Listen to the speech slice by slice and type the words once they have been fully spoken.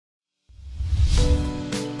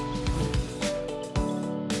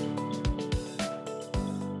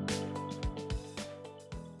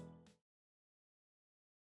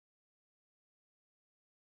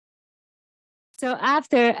So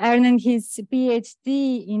after earning his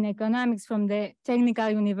PhD in economics from the Technical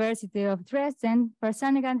University of Dresden,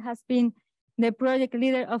 Farzanegan has been the project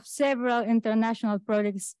leader of several international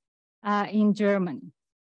projects in Germany.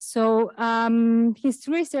 So his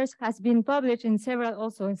research has been published in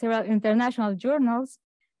several international journals.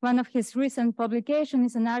 One of his recent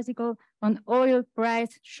publications is an article on oil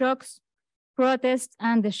price shocks, protests,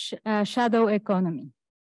 and the shadow economy.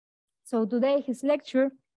 So today his lecture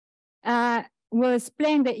will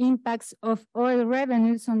explain the impacts of oil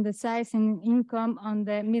revenues on the size and income on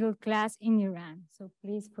the middle class in Iran. So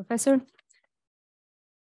please, Professor.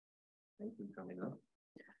 Thank you, Camila.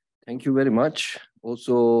 Thank you very much.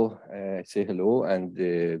 Also, say hello and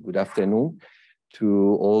good afternoon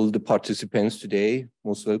to all the participants today.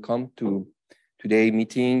 Most welcome to today's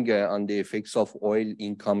meeting on the effects of oil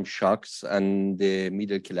income shocks and the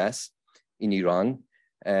middle class in Iran.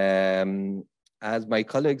 As my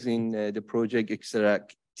colleagues in the project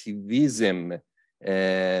Extractivism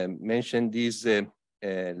mentioned, this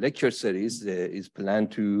lecture series is planned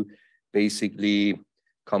to basically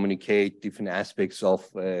communicate different aspects of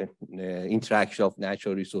interaction of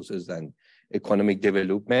natural resources and economic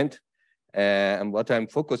development. And what I'm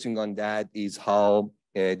focusing on that is how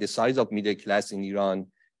the size of middle class in Iran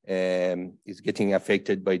is getting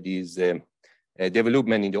affected by these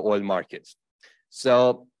development in the oil markets.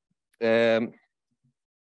 So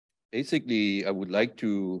basically, I would like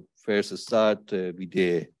to first start with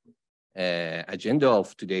the agenda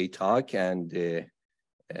of today's talk and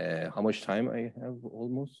how much time I have?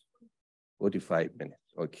 Almost 45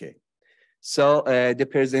 minutes. Okay. So the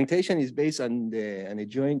presentation is based on a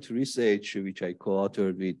joint research which I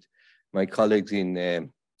co-authored with my colleagues in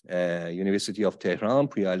University of Tehran,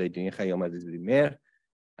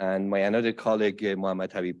 and my another colleague,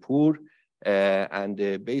 Mohammad Habibpour. And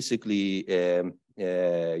basically,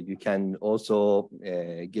 you can also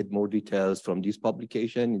get more details from this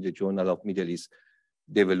publication in the Journal of Middle East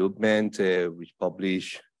Development, which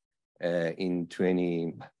published in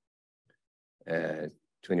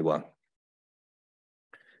 2021.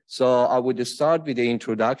 So I would start with the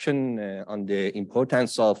introduction on the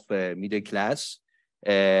importance of middle class,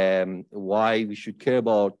 why we should care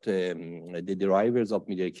about the drivers of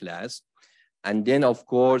middle class. And then, of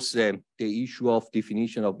course, the issue of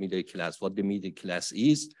definition of middle class, what the middle class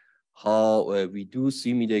is, how we do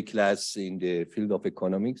see middle class in the field of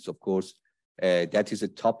economics. Of course, that is a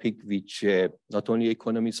topic which not only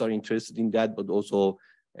economists are interested in that, but also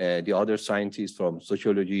the other scientists from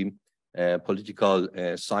sociology, political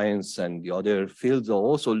science, and the other fields are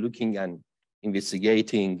also looking and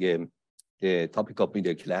investigating the topic of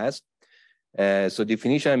middle class. So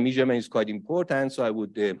definition and measurement is quite important. So I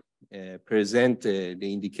would present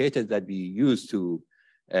the indicators that we use to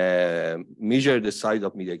measure the size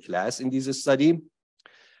of middle class in this study.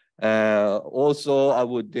 Also, I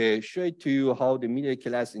would show it to you how the middle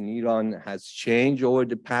class in Iran has changed over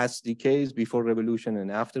the past decades, before revolution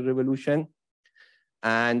and after revolution.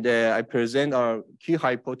 And I present our key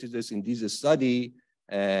hypothesis in this study,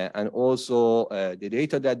 and also the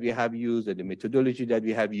data that we have used and the methodology that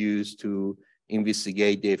we have used to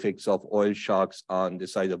investigate the effects of oil shocks on the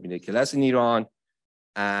size of middle class in Iran.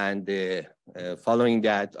 And following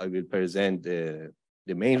that, I will present the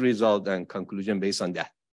main result and conclusion based on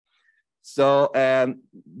that. So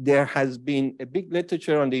there has been a big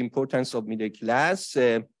literature on the importance of middle class.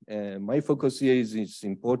 My focus here is its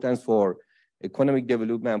importance for economic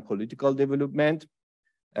development and political development.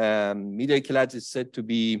 Middle class is said to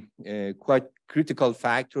be quite critical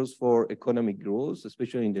factors for economic growth,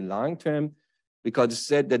 especially in the long term, because it's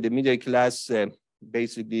said that the middle class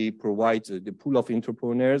basically provides the pool of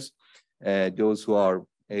entrepreneurs, those who are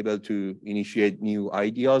able to initiate new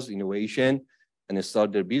ideas, innovation, and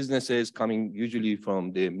start their businesses, coming usually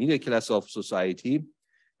from the middle class of society.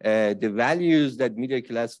 The values that middle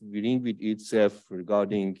class bring with itself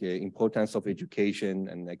regarding importance of education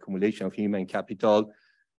and accumulation of human capital,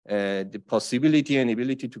 the possibility and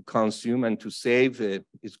ability to consume and to save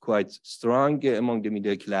is quite strong among the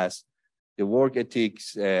middle class. The work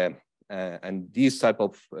ethics and these type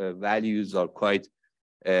of values are quite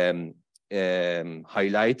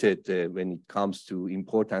highlighted when it comes to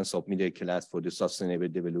importance of middle class for the sustainable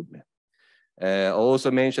development. I also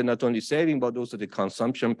mentioned not only saving, but also the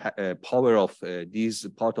consumption power of this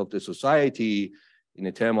part of the society in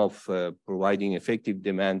a term of providing effective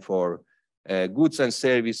demand for goods and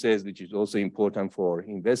services, which is also important for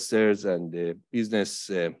investors and business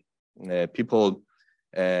people,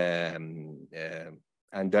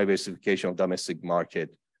 and diversification of domestic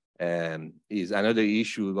market is another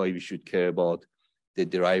issue why we should care about the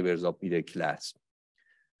drivers of middle class.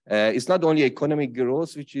 It's not only economic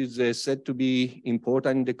growth, which is said to be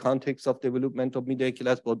important in the context of development of middle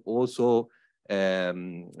class, but also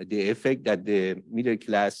the effect that the middle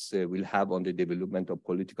class will have on the development of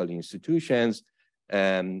political institutions.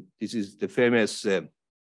 This is the famous,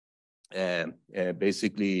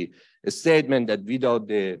 basically, a statement that without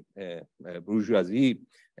the bourgeoisie,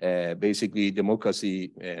 basically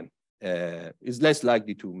democracy is less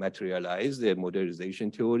likely to materialize. The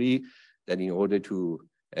modernization theory that in order to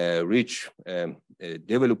reach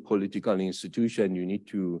develop political institution, you need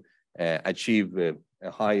to achieve a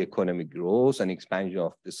high economic growth and expansion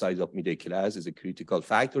of the size of middle class is a critical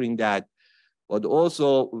factor in that. But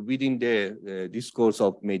also within the discourse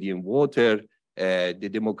of medium water, the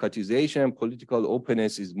democratization and political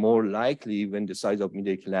openness is more likely when the size of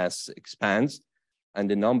middle class expands and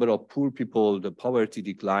the number of poor people, the poverty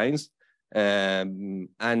declines. This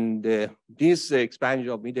expansion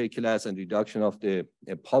of middle class and reduction of the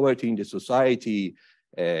poverty in the society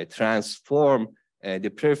transform the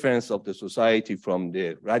preference of the society from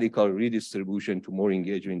the radical redistribution to more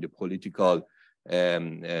engagement in the political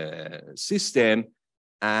system.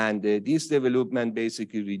 And this development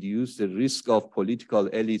basically reduced the risk of political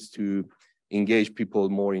elites to engage people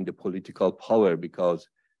more in the political power because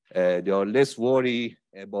they are less worried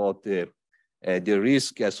about the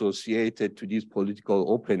risk associated to this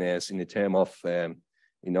political openness in the term of,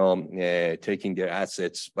 taking their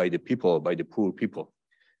assets by the people, by the poor people.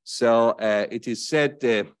 So it is said,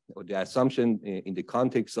 or the assumption in the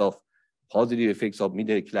context of positive effects of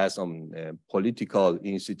middle class on political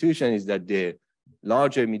institutions is that the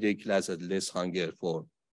larger middle class has less hunger for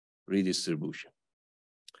redistribution.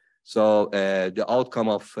 So the outcome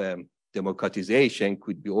of democratization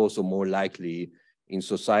could be also more likely in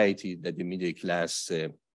society that the middle class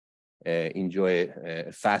enjoy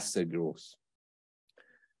faster growth.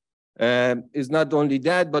 It's not only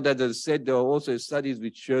that, but as I said, there are also studies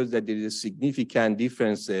which shows that there is significant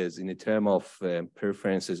differences in the term of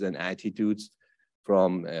preferences and attitudes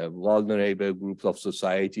from vulnerable groups of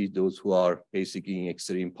society, those who are basically in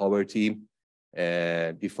extreme poverty,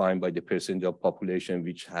 defined by the percentage of population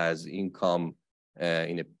which has income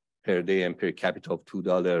in a per day and per capita of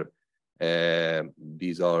 $2.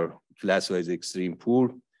 These are classified as extreme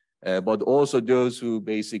poor, but also those who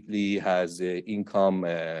basically has income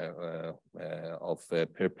of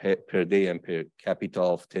per day and per capita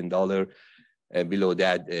of $10. Below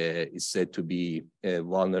that is said to be a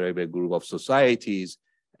vulnerable group of societies.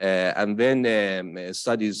 And when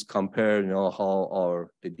studies compare, how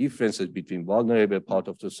are the differences between vulnerable part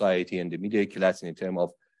of society and the middle class in terms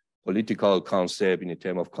of political concept, in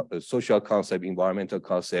terms of social concept, environmental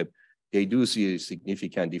concept, they do see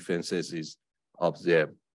significant differences is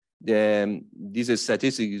observed. This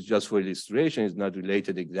statistic is just for illustration, it's not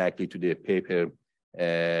related exactly to the paper,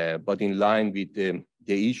 but in line with the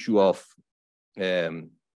issue of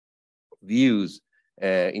views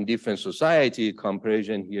in different society,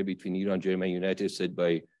 comparison here between Iran, Germany, United States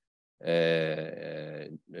by,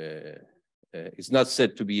 it's not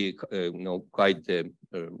said to be quite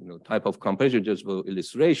type of comparison, just for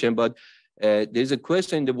illustration, but there's a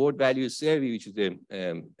question in the World Value Survey, which is a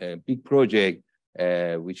big project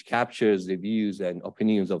which captures the views and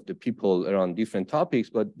opinions of the people around different topics.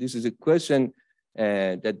 But this is a question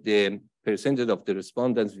that the percentage of the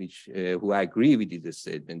respondents who agree with this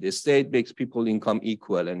statement. The state makes people income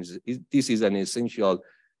equal, and this is an essential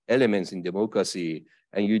element in democracy.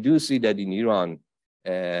 And you do see that in Iran,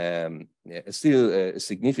 still a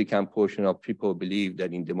significant portion of people believe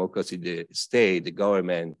that in democracy, the state, the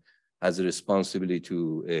government, has a responsibility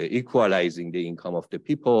to equalizing the income of the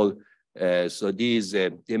people. So this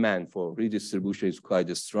demand for redistribution is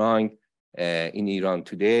quite strong in Iran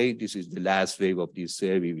today. This is the last wave of this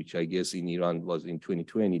survey, which I guess in Iran was in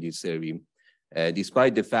 2020, this survey.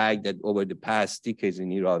 Despite the fact that over the past decades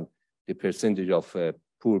in Iran, the percentage of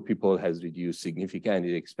poor people has reduced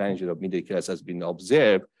significantly, the expansion of middle class has been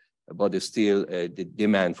observed, but still the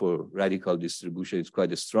demand for radical distribution is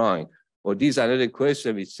quite strong. Or this is another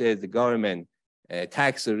question which says the government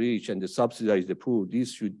tax the rich and subsidize the poor.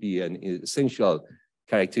 This should be an essential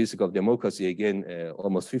characteristic of democracy. Again,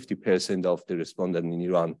 almost 50% of the respondents in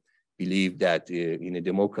Iran believe that in a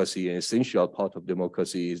democracy, an essential part of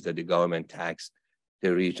democracy is that the government tax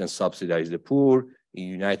the rich and subsidize the poor. In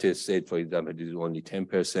the United States, for example, this is only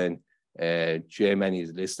 10%. Germany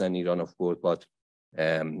is less than Iran, of course, but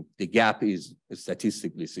the gap is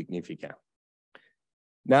statistically significant.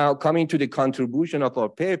 Now, coming to the contribution of our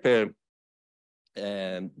paper,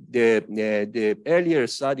 the earlier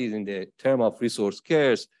studies in the term of resource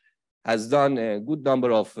curves has done a good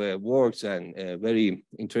number of works and very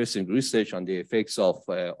interesting research on the effects of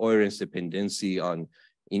oil dependency on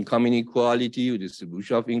income inequality,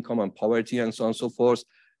 distribution of income and poverty, and so on and so forth.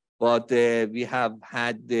 But we have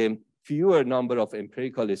had fewer number of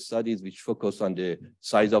empirical studies which focus on the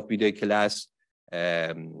size of middle class.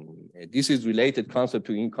 This is related concept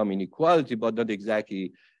to income inequality, but not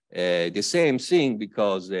exactly the same thing,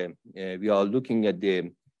 because we are looking at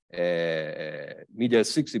the middle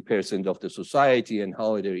 60% of the society and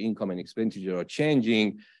how their income and expenditure are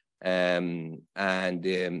changing.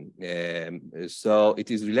 So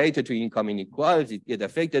it is related to income inequality. It gets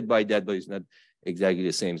affected by that, but it's not exactly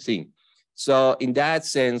the same thing. So in that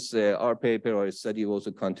sense, our paper or study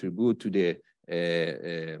also contribute to the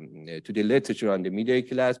literature on the middle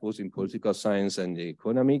class, both in political science and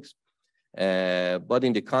economics, but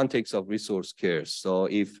in the context of resource scarce. So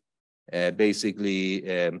if basically,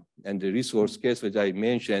 and the resource scarce, which I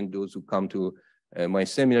mentioned, those who come to my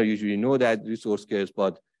seminar usually know that resource scarce,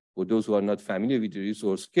 but for those who are not familiar with the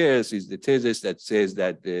resource scarce, is the thesis that says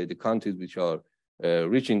that the countries which are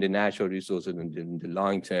rich in the natural resources in the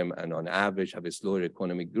long term and on average have a slower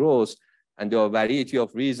economic growth. And there are a variety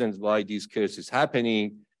of reasons why this scarce is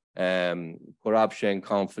happening: corruption,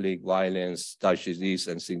 conflict, violence, touch disease,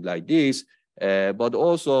 and things like this. But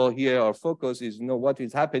also here our focus is what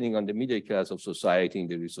is happening on the middle class of society in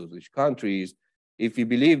the resource-rich countries. If we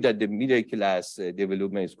believe that the middle class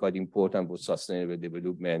development is quite important for sustainable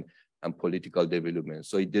development and political development,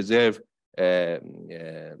 so it deserves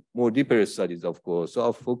more deeper studies, of course. So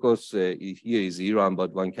our focus here is Iran,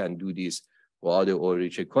 but one can do this for other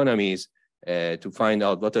oil-rich economies to find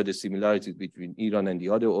out what are the similarities between Iran and the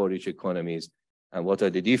other oil-rich economies and what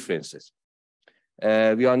are the differences.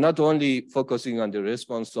 We are not only focusing on the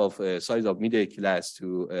response of size of middle class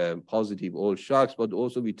to positive oil shocks, but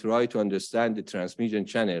also we try to understand the transmission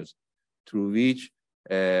channels through which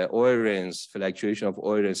oil rents, fluctuation of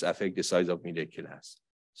oil rents affect the size of middle class.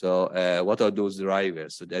 So what are those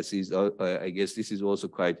drivers? So that is, I guess this is also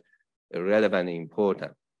quite relevant and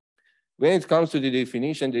important. When it comes to the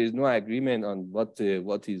definition, there is no agreement on what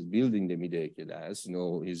is building the middle class.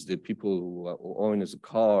 Is the people who own a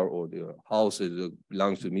car or the houses that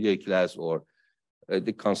belongs to middle class, or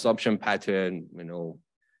the consumption pattern,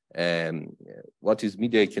 what is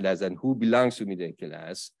middle class and who belongs to middle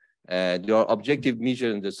class. There are objective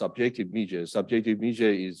measures and the subjective measures. Subjective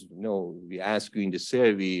measure is, we ask you in the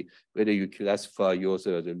survey whether you classify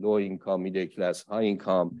yourself as a low income, middle class, high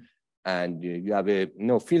income, and you have a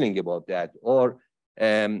feeling about that. Or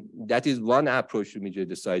that is one approach to measure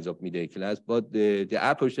the size of middle class, but the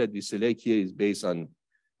approach that we select here is based on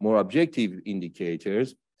more objective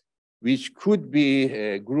indicators, which could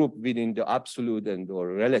be grouped within the absolute and or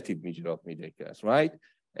relative measure of middle class, right?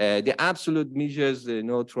 The absolute measures,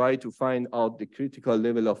 try to find out the critical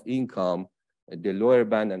level of income, the lower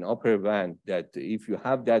band and upper band, that if you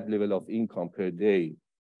have that level of income per day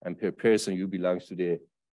and per person, you belong to the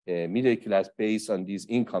middle class based on this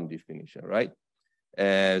income definition, right?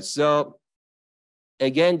 So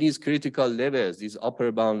again, these critical levels, these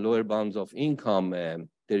upper bound, lower bounds of income, there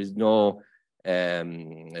is no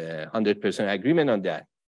 100% agreement on that.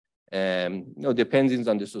 Depending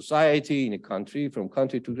on the society in a country, from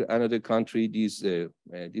country to another country, these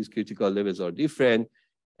critical levels are different.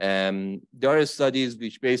 There are studies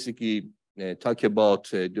which basically talk about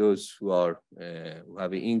those who have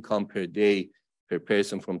an income per day per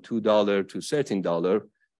person from $2 to $13.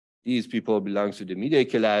 These people belong to the middle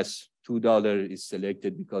class. $2 is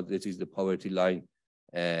selected because this is the poverty line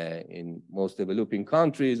in most developing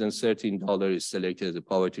countries, and $13 is selected as the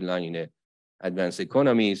poverty line in advanced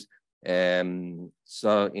economies.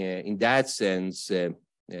 So in that sense,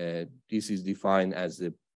 this is defined as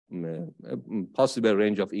the possible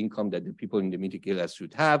range of income that the people in the middle class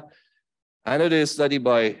should have. Another study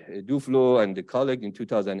by Duflo and the colleague in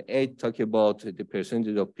 2008 talk about the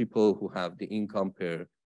percentage of people who have the income per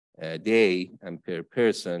day and per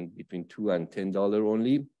person between $2 and $10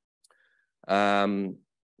 only.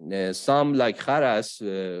 Some, like Kharas,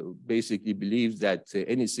 basically believes that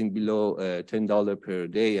anything below $10 per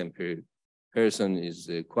day and per person is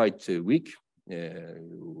quite weak,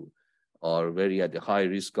 are very at the high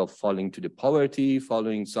risk of falling to the poverty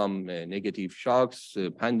following some negative shocks,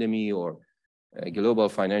 pandemic, or global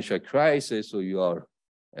financial crisis. So you are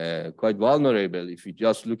quite vulnerable if you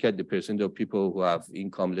just look at the percent of people who have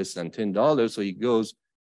income less than $10. So it goes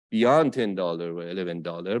beyond $10 or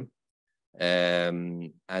 $11.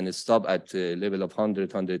 And stop at a level of $100,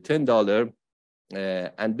 $110.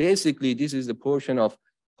 And basically, this is the portion of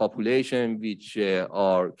population which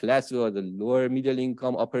are classified as the lower middle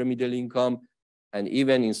income, upper middle income, and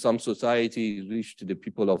even in some societies reach to the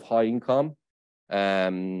people of high income.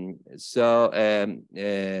 And the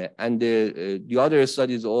other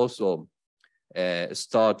studies also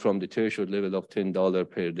start from the threshold level of $10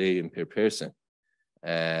 per day and per person.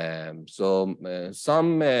 Some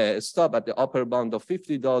stop at the upper bound of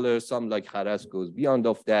 $50, some like Kharas goes beyond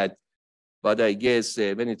of that. But I guess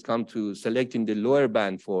when it comes to selecting the lower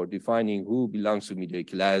band for defining who belongs to middle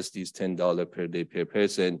class, this $10 per day per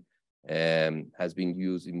person has been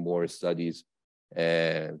used in more studies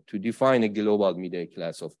to define a global middle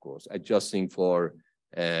class, of course, adjusting for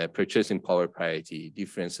purchasing power parity,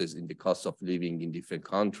 differences in the cost of living in different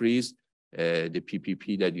countries. The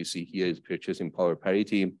PPP that you see here is purchasing power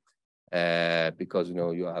parity because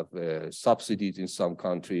you have subsidies in some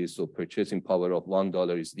countries, so purchasing power of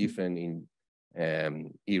 $1 is different in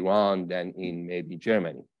Iran than in maybe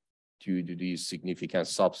Germany due to these significant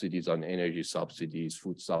subsidies on energy subsidies,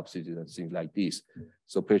 food subsidies, and things like this.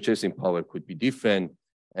 So purchasing power could be different,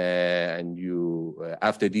 and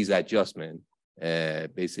after these adjustments,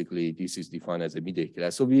 basically this is defined as a middle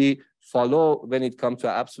class. So we follow, when it comes to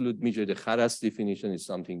absolute measure, the Kharas definition is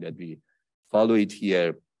something that we follow it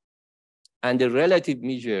here. And the relative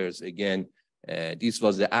measures, again, this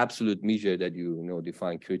was the absolute measure that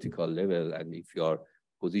define critical level. And if you are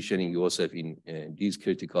positioning yourself in these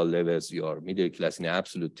critical levels, you are middle class in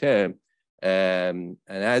absolute term. And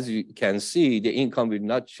as you can see, the income will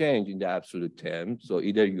not change in the absolute term. So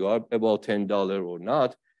either you are above $10 or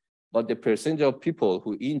not, but the percentage of people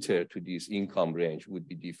who enter to this income range would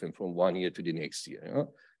be different from one year to the next year.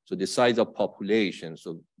 So the size of population,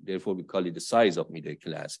 so therefore we call it the size of middle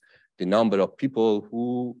class. The number of people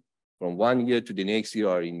who from one year to the next year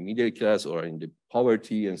are in middle class or in the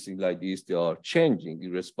poverty and things like this, they are changing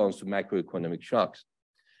in response to macroeconomic shocks.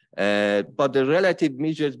 But the relative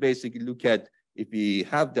measures basically look at if we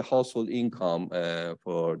have the household income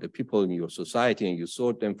for the people in your society and you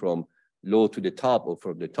sort them from low to the top or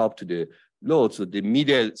from the top to the low, so the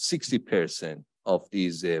middle 60% of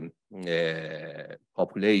these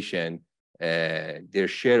population, their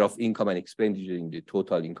share of income and expenditure in the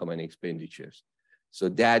total income and expenditures. So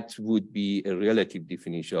that would be a relative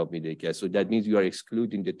definition of middle class. So that means you are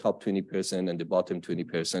excluding the top 20% and the bottom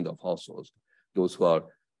 20% of households, those who are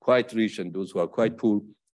quite rich and those who are quite poor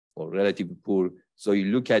or relatively poor. So you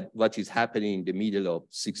look at what is happening in the middle of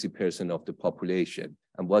 60% of the population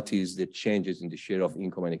and what is the changes in the share of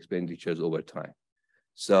income and expenditures over time.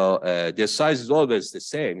 So their size is always the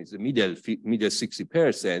same. It's the middle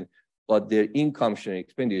 60%, but their income share and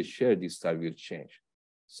expenditure share this time will change.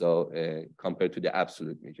 So compared to the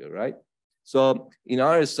absolute measure, right? So in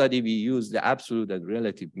our study, we use the absolute and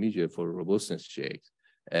relative measure for robustness checks.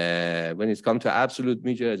 When it comes to absolute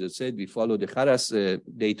measure, as I said, we follow the Kharas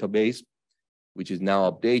database, which is now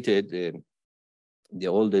updated. The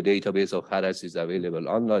older database of Kharas is available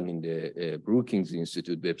online in the Brookings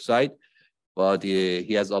Institute website, but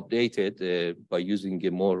he has updated by using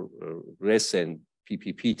a more recent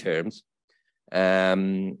PPP terms.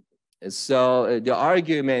 So the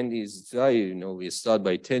argument is, we start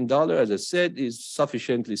by $10, as I said, is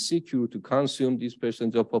sufficiently secure to consume. This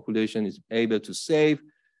percentage of population is able to save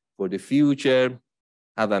for the future,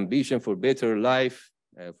 have ambition for better life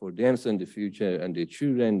for themselves in the future and their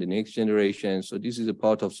children, the next generation. So this is a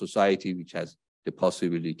part of society which has the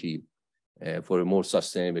possibility for a more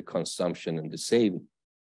sustainable consumption and the saving.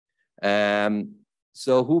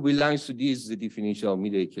 So who belongs to this, the definition of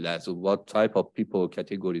middle class, or what type of people,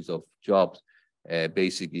 categories of jobs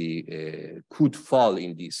basically could fall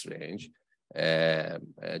in this range?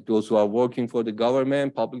 Those who are working for the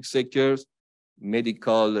government, public sectors,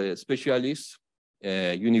 medical specialists,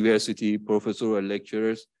 university professors or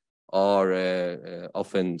lecturers are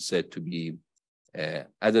often said to be,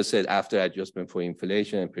 as I said, after adjustment for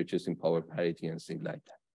inflation and purchasing power parity and things like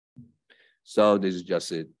that. So this is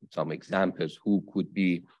just some examples who could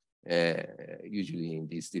be usually in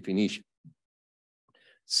this definition.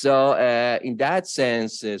 So in that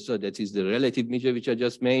sense, so that is the relative measure which I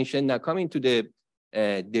just mentioned. Now coming to the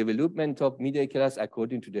development of middle class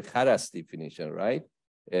according to the Kharas definition, right?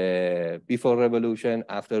 Before revolution,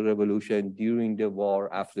 after revolution, during the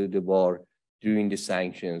war, after the war, during the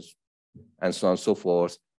sanctions, and so on and so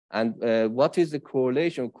forth. And what is the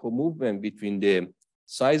correlation, co-movement between the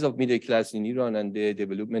size of middle class in Iran and the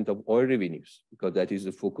development of oil revenues? Because that is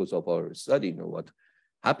the focus of our study. What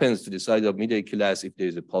happens to the size of middle class if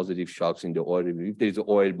there's a positive shocks in the oil revenue, if there's an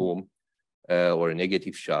oil boom or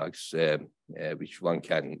negative shocks, which one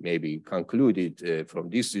can maybe conclude it from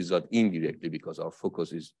this result indirectly because our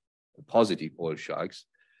focus is positive oil shocks.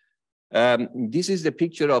 This is the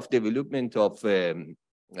picture of development of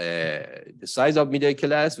the size of middle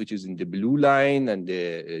class, which is in the blue line, and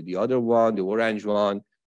the other one, the orange one,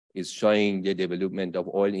 is showing the development of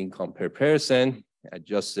oil income per person,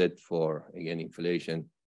 adjusted for, again, inflation.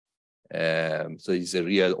 So it's a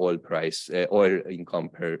real oil price, oil income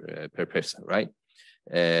per person, right?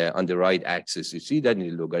 On the right axis, you see that in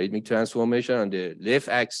the logarithmic transformation. On the left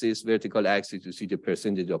axis, vertical axis, you see the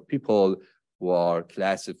percentage of people who are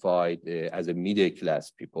classified as a middle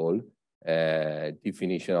class people.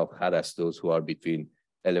 Definition of Kharas, those who are between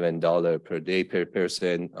 $11 per day per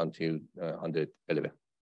person until 111.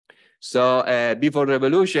 So before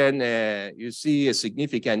revolution, you see a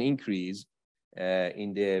significant increase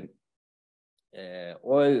in the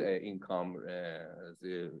oil income,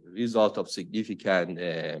 the result of significant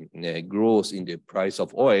growth in the price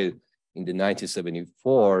of oil in the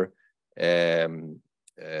 1974.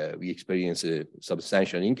 We experienced a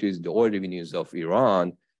substantial increase in the oil revenues of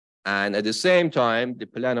Iran. And at the same time, the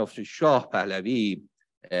plan of the Shah Pahlavi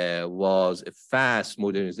was a fast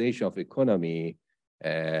modernization of economy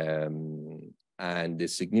and the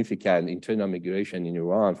significant internal migration in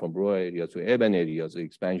Iran from rural areas to urban areas, the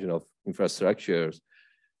expansion of infrastructures,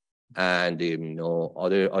 and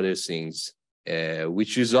other things,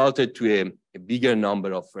 which resulted to a bigger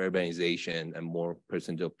number of urbanization and more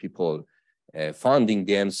percent of people finding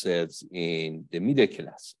themselves in the middle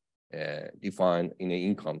class, defined in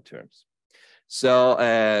income terms. So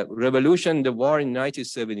revolution, the war in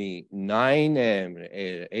 1979,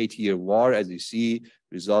 8-year war, as you see,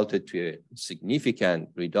 resulted to a significant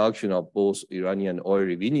reduction of both Iranian oil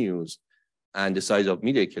revenues and the size of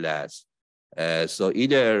middle class. So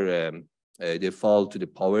either they fall to the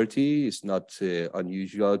poverty. It's not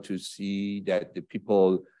unusual to see that the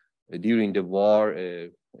people during the war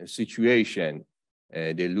situation,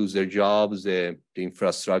 they lose their jobs, the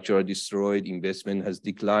infrastructure are destroyed, investment has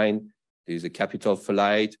declined, there's a capital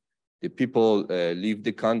flight, the people leave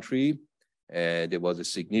the country. There was a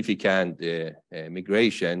significant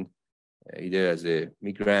migration, either as a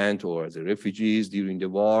migrant or as a refugees during the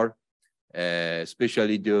war,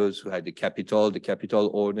 especially those who had the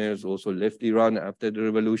capital owners also left Iran after the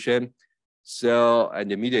revolution. So, and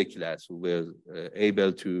the middle class who were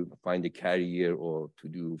able to find a career or to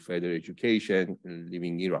do further education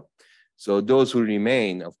living in Iran. So those who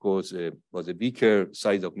remain, of course, was a weaker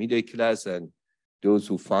size of middle class, and those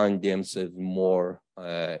who find themselves more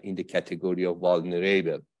in the category of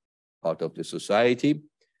vulnerable part of the society.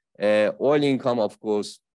 Oil income, of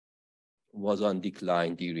course, was on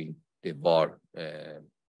decline during the war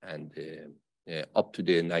and up to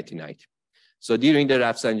the 1990s. So during the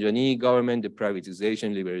Rafsanjani government, the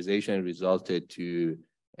privatization, liberalization resulted to,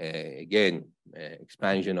 again,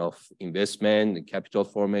 expansion of investment, capital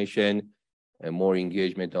formation, more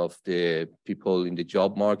engagement of the people in the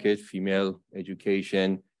job market, female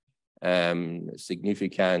education,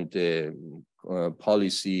 significant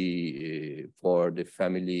policy for the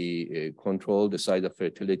family control, the size of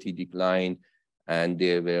fertility declined, and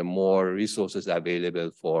there were more resources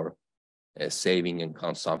available for saving and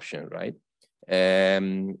consumption, right?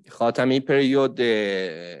 Khatami period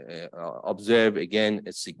observed again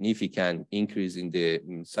a significant increase in the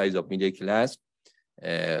size of middle class,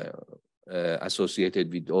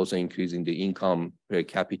 associated with also increase in the income per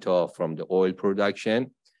capita from the oil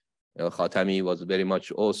production. Khatami was very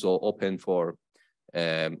much also open for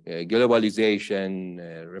globalization,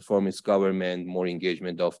 reformist government, more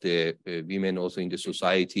engagement of the women also in the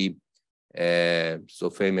society. So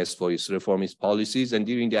famous for its reformist policies. And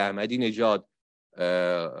during the Ahmadinejad,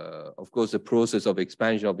 of course, the process of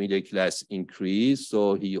expansion of middle class increased.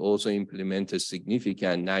 So he also implemented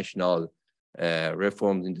significant national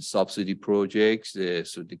reforms in the subsidy projects.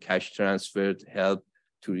 So the cash transfer helped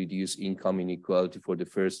to reduce income inequality for the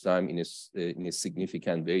first time in a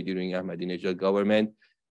significant way during Ahmadinejad government.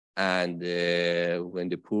 And when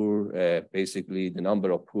the poor, basically the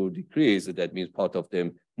number of poor decreased, that means part of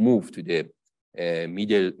them moved to the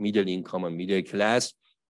middle income and middle class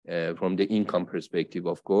from the income perspective,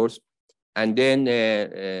 of course. And then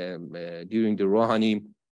during the Rouhani,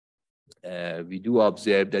 we do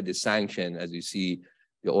observe that the sanction, as you see,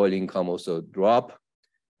 the oil income also dropped.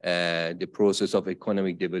 The process of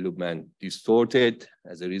economic development distorted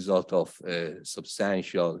as a result of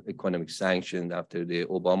substantial economic sanctions after the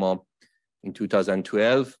Obama in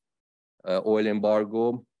 2012 oil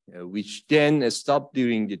embargo, which then stopped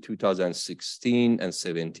during the 2016 and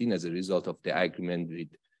 17 as a result of the agreement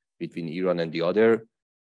between Iran and the other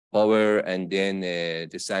power, and then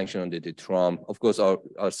the sanction under the Trump. Of course,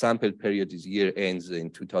 our sample period this year ends in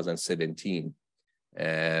 2017.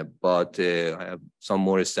 But I have some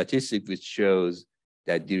more statistics which shows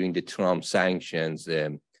that during the Trump sanctions,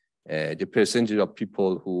 the percentage of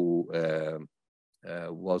people who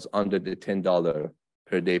was under the $10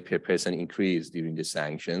 per day per person increased during the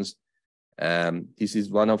sanctions. This is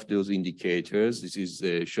one of those indicators. This is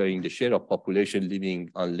showing the share of population living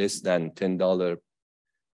on less than $10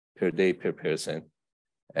 per day per person.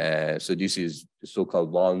 So this is the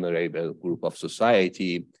so-called vulnerable group of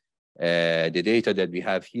society. The data that we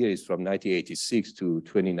have here is from 1986 to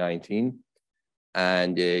 2019.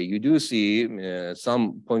 And you do see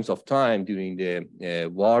some points of time during the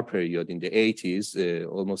war period in the 80s,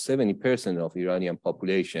 almost 70% of Iranian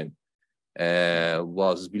population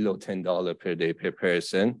was below $10 per day per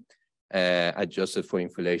person, adjusted for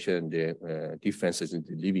inflation, the differences in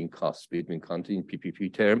the living costs between countries in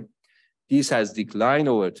PPP term. This has declined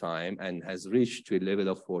over time and has reached to a level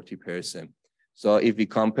of 40%. So if we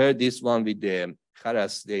compare this one with the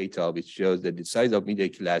Kharas data, which shows that the size of middle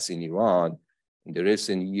class in Iran in the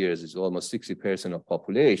recent years is almost 60% of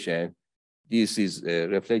population, this is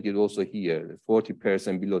reflected also here.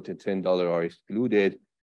 40% below the $10 are excluded.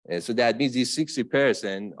 So that means these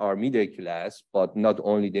 60% are middle class, but not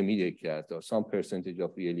only the middle class, there are some percentage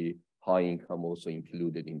of really high income also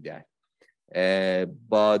included in that.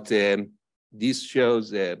 But this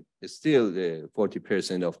shows still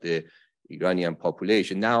 40% of the Iranian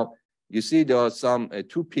population. Now, you see there are some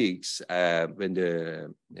two peaks when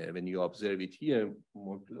you observe it here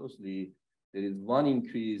more closely. There is one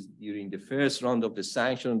increase during the first round of the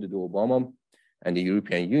sanction under the Obama and the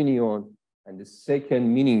European Union, and the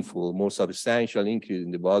second meaningful, more substantial increase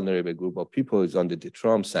in the vulnerable group of people is under the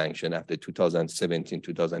Trump sanction after 2017,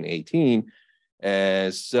 2018.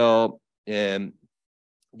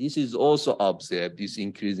 This is also observed, this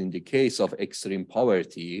increase in the case of extreme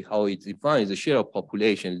poverty, how it defines the share of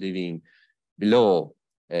population living below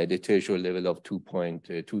the threshold level of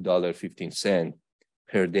 $2.15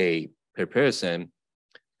 per day per person.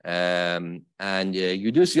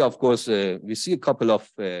 You do see, of course, we see a couple of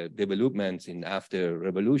developments in after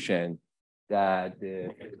revolution that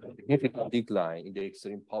significant decline in the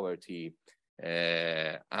extreme poverty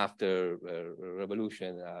after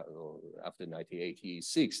revolution, after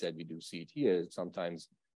 1986, that we do see it here. Sometimes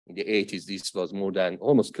in the 80s, this was more than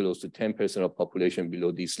almost close to 10% of population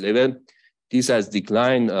below this level. This has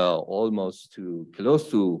declined almost to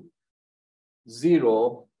close to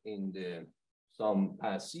zero in some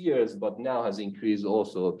past years, but now has increased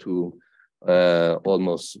also to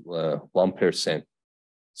almost 1%.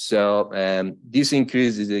 So this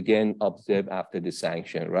increase is again observed after the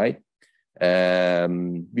sanction, right?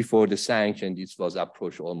 Before the sanction, this was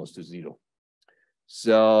approached almost to zero.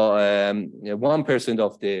 So 1%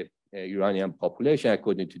 of the Iranian population,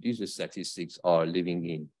 according to these statistics, are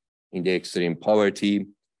living in the extreme poverty.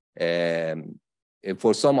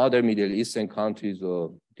 For some other Middle Eastern countries,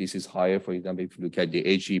 this is higher. For example, if you look at the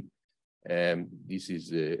Egypt, this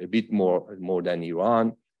is a bit more than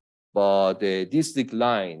Iran. But this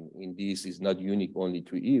decline in this is not unique only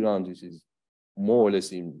to Iran. This is more or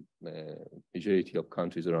less in majority of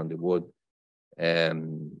countries around the world.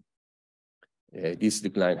 This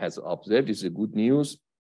decline has observed. This is good news,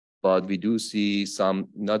 but we do see some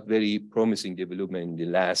not very promising development in the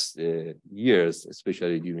last years,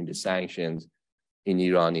 especially during the sanctions in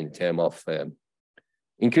Iran in terms of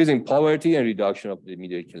increasing poverty and reduction of the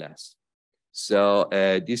middle class. So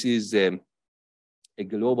this is a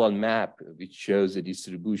global map which shows the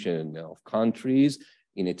distribution of countries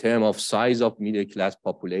in a term of size of middle class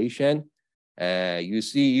population. You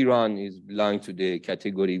see Iran is belonging to the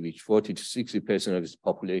category which 40 to 60% of its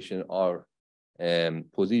population are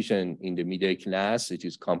positioned in the middle class, which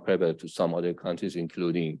is comparable to some other countries,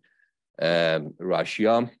 including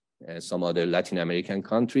Russia and some other Latin American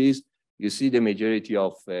countries. You see the majority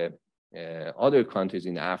of other countries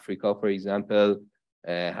in Africa, for example,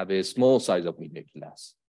 have a small size of middle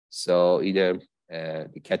class. So either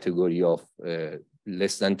the category of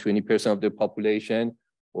less than 20% of the population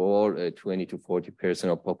or 20 to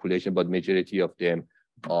 40% of population, but majority of them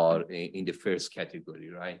are in the first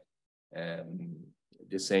category, right?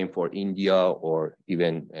 The same for India or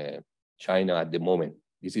even China at the moment.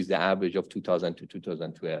 This is the average of 2000 to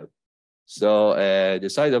 2012. So the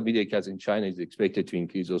size of middle class in China is expected to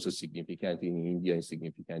increase also significantly in India and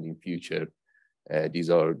significant in future.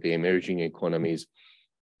 These are the emerging economies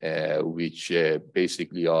which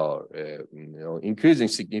basically are increasing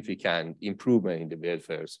significant improvement in the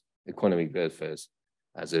welfares, economic welfares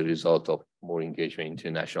as a result of more engagement in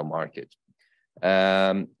international markets.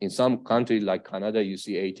 In some countries like Canada, you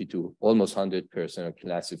see 80 to almost 100% are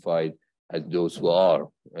classified as those who are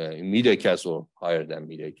in middle class or higher than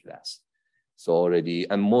middle class. So already,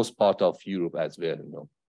 and most part of Europe as well, you know.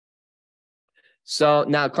 So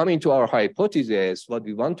now coming to our hypothesis, what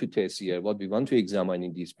we want to test here, what we want to examine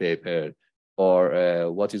in this paper,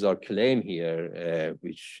 or what is our claim here,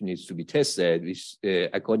 which needs to be tested, which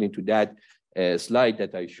according to that slide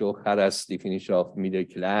that I show, Kharas' definition of middle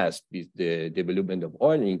class with the development of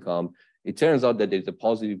oil income, it turns out that there's a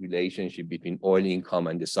positive relationship between oil income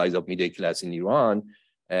and the size of middle class in Iran.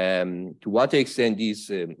 To what extent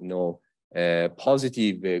this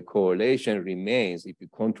positive correlation remains if you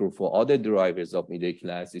control for other drivers of middle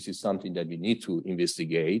class, this is something that we need to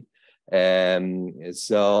investigate. Of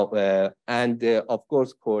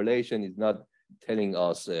course, correlation is not telling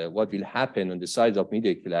us what will happen on the size of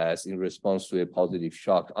middle class in response to a positive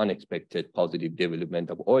shock, unexpected positive development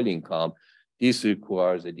of oil income. This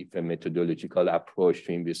requires a different methodological approach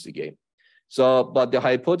to investigate. So, but the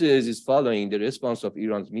hypothesis is following the response of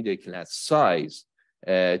Iran's middle class size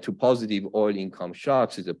to positive oil income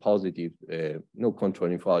shocks is a positive, no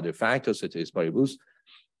controlling for other factors such as paribus.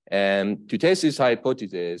 To test this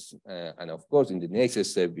hypothesis, and of course, in the next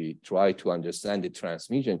step, we try to understand the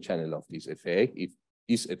transmission channel of this effect, if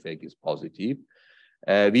this effect is positive.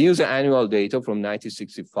 We use the annual data from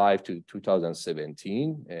 1965 to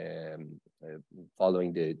 2017,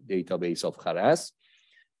 following the database of Kharas.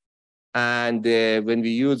 And when we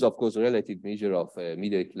use, of course, relative measure of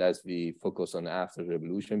middle class, we focus on after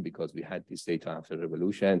revolution because we had this data after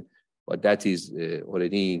revolution, but that is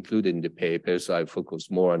already included in the paper. So I focus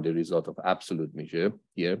more on the result of absolute measure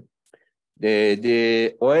here.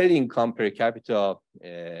 The oil income per capita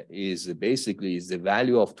is basically the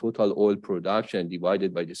value of total oil production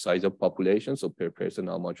divided by the size of population. So per person,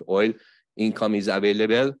 how much oil income is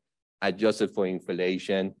available, adjusted for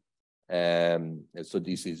inflation. So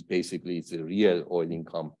this is basically it's the real oil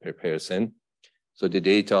income per person. So the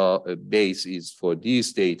data base is for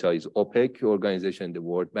this data is OPEC organization, the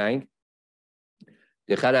World Bank.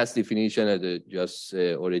 The Kharas definition, as I just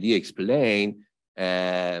already explained,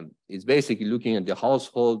 is basically looking at the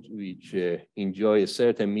household which enjoy a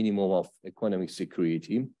certain minimum of economic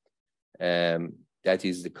security. That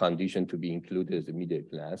is the condition to be included as the middle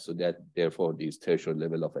class. So that therefore this threshold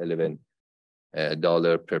level of $11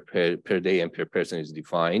 per day and per person is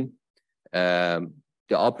defined.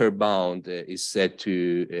 The upper bound is set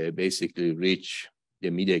to basically reach the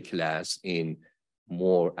middle class in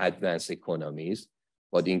more advanced economies,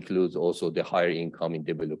 but includes also the higher income in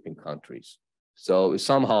developing countries. So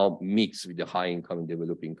somehow mixed with the high income in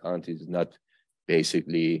developing countries, not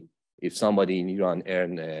basically if somebody in Iran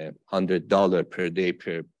earn $100 per day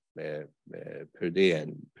per day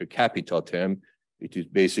and per capita term, it is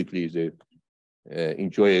basically the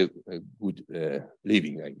enjoy a good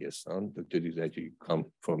living, I guess. Dr. Rizaki come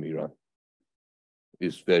from Iran.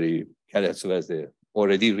 It's very, as well as the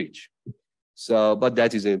already rich. So, but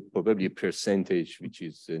that is probably a percentage which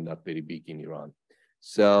is not very big in Iran.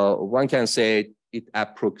 So one can say it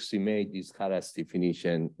approximates this Kharas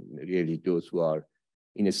definition, really those who are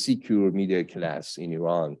in a secure middle class in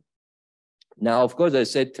Iran. Now, of course, I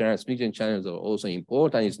said transmission channels are also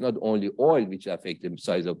important. It's not only oil which affects the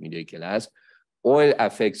size of middle class. Oil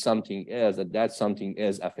affects something else, and that something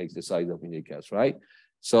else affects the size of middle class, right?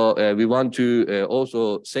 So we want to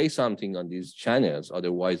also say something on these channels,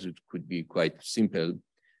 otherwise it could be quite simple.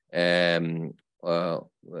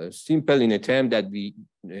 Simple in a term that we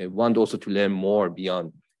want also to learn more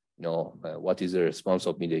beyond, what is the response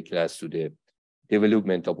of middle class to the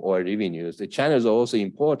development of oil revenues. The channels are also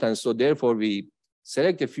important, so therefore we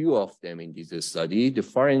select a few of them in this study. The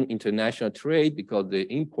foreign international trade, because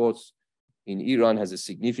the imports in Iran has a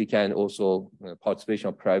significant also participation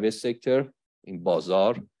of private sector in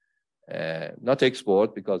bazaar, not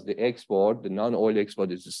export, because the export, the non-oil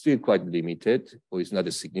export is still quite limited, or it's not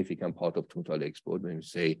a significant part of total export. When you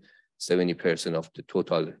say 70% of the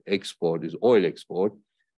total export is oil export,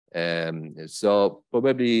 so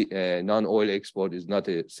probably non-oil export is not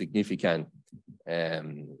a significant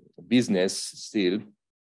business still.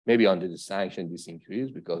 Maybe under the sanction this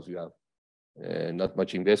increased because you have not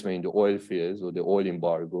much investment in the oil fields or the oil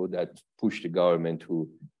embargo that pushed the government to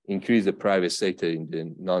increase the private sector in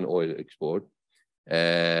the non-oil export.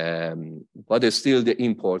 But still the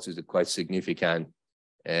imports is a quite significant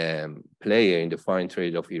player in the foreign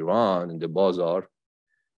trade of Iran and the bazaar.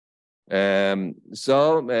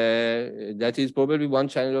 So that is probably one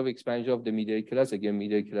channel of expansion of the middle class. Again,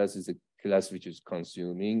 middle class is a class which is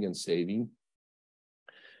consuming and saving.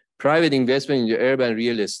 Private investment in the urban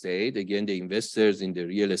real estate. Again, the investors in the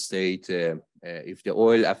real estate, if the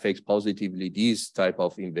oil affects positively these type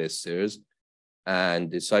of investors,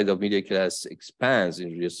 and the size of middle class expands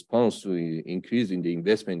in response to increase in the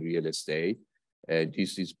investment in real estate,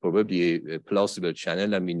 this is probably a plausible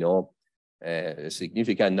channel, and we know a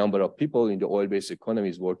significant number of people in the oil-based economy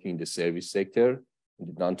is working in the service sector, in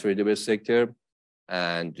the non-tradable sector,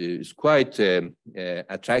 and it's quite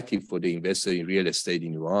attractive for the investor in real estate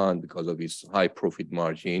in Iran because of its high profit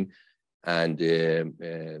margin, and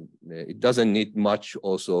it doesn't need much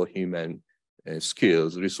also human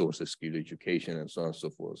skills, resources, skill, education, and so on and so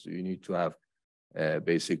forth. So you need to have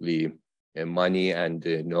basically money and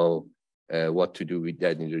know what to do with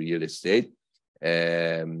that in the real estate.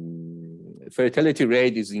 Fertility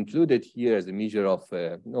rate is included here as a measure of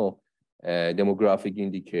demographic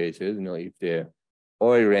indicators. If the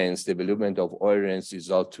oil rents, development of oil rents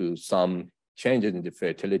result to some changes in the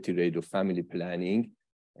fertility rate of family planning.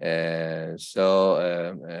 You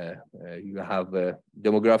have a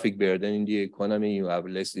demographic burden in the economy, you have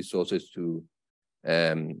less resources to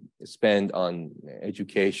spend on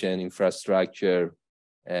education, infrastructure,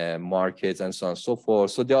 markets, and so on and so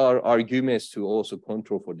forth. So there are arguments to also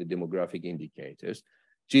control for the demographic indicators.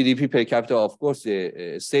 GDP per capita, of course,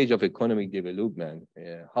 the stage of economic development,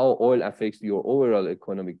 how oil affects your overall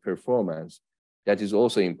economic performance, that is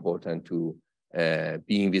also important to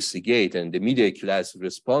be investigated, and the middle class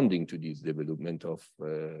responding to this development of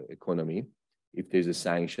economy. If there's a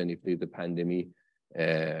sanction, if there's a pandemic,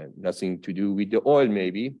 nothing to do with the oil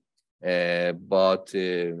maybe, but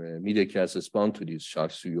middle class respond to these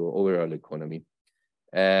shocks to your overall economy.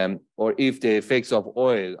 Or if the effects of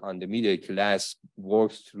oil on the middle class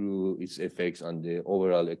works through its effects on the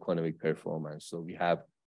overall economic performance. So we have,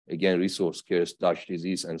 again, resource scarce, Dutch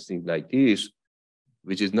disease, and things like this,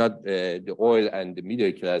 which is not the oil and the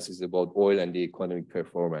middle class, is about oil and the economic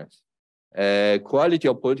performance. Quality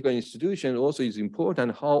of political institutions also is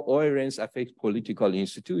important, how oil rents affect political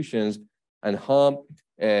institutions and how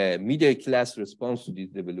middle class responds to this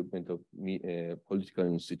development of political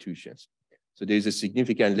institutions. So there's a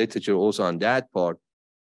significant literature also on that part.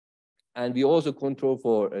 And we also control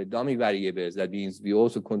for dummy variables. That means we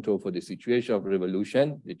also control for the situation of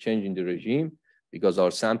revolution, the change in the regime, because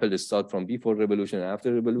our sample starts from before revolution and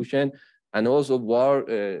after revolution. And also war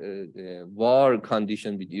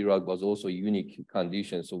condition with Iraq was also a unique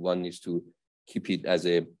condition. So one needs to keep it as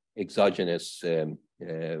a exogenous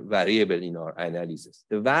variable in our analysis.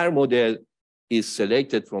 The VAR model is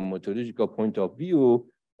selected from methodological point of view.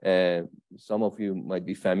 Some of you might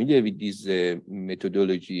be familiar with this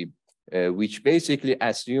methodology, which basically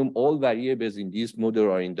assume all variables in this model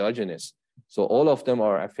are endogenous. So all of them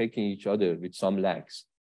are affecting each other with some lags.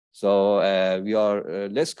 So we are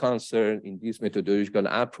less concerned in this methodological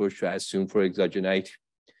approach to assume for exogeneity.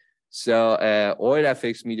 So oil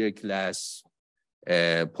affects middle class,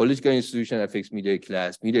 political institution affects middle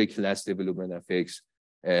class development affects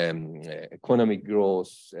economic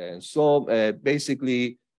growth. And so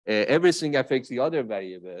basically everything affects the other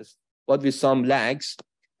variables, but with some lags.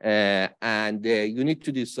 And you need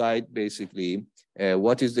to decide basically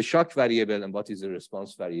what is the shock variable and what is the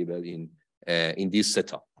response variable in this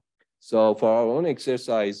setup. So for our own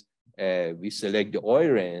exercise, we select the oil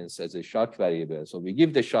rents as a shock variable. So we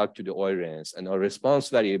give the shock to the oil rents, and our response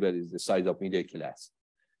variable is the size of middle class.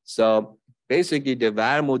 So basically, the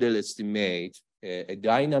VAR model estimates a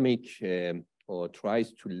dynamic or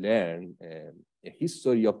tries to learn a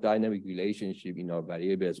history of dynamic relationship in our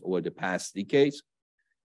variables over the past decades.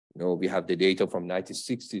 We have the data from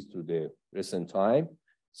 1960s to the recent time.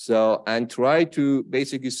 So, and try to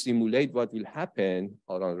basically simulate what will happen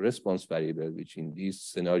on a response variable, which in this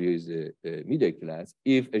scenario is the middle class,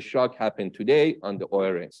 if a shock happened today on the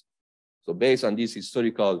oil rents. So based on this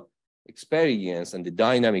historical experience and the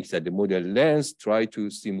dynamics that the model learns, try to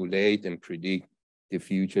simulate and predict the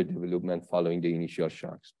future development following the initial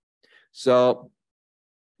shocks. So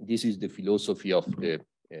this is the philosophy of the,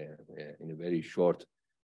 in a very short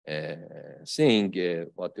saying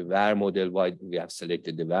what the VAR model, why we have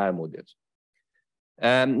selected the VAR models.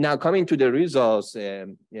 Now coming to the results,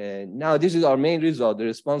 now this is our main result, the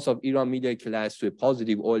response of Iran middle class to a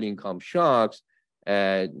positive oil income shocks.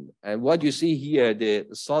 And what you see here, the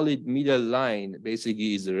solid middle line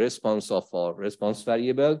basically is the response of our response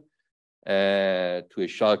variable to a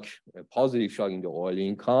shock, a positive shock in the oil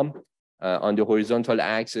income. On the horizontal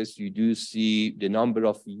axis, you do see the number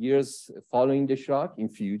of years following the shock in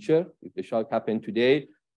future. If the shock happened today,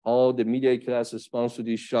 how the middle class responds to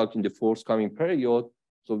this shock in the forthcoming period.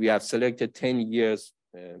 So we have selected 10 years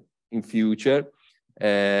in future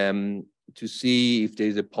to see if there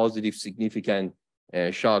is a positive significant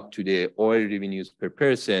shock to the oil revenues per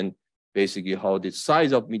person, basically how the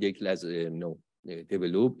size of middle class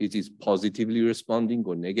develop. It is positively responding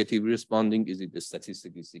or negatively responding. Is it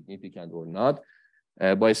statistically significant or not?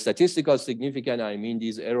 By statistical significant, I mean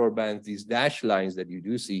these error bands, these dashed lines that you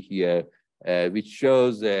do see here, which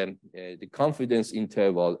shows the confidence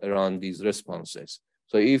interval around these responses.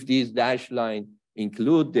 So if these dashed lines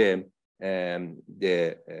include the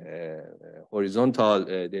horizontal,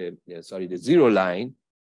 the zero line,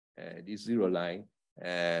 this zero line,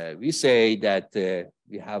 we say that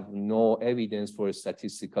we have no evidence for a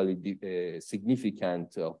statistically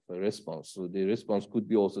significant of a response. So the response could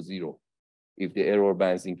be also zero if the error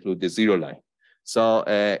bands include the zero line. So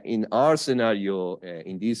in our scenario,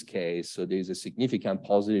 in this case, so there is a significant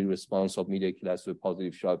positive response of middle class to a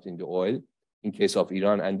positive shock in the oil in case of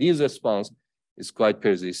Iran. And this response is quite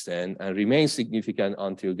persistent and remains significant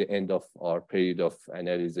until the end of our period of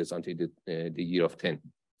analysis, until the year of 10.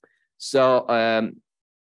 So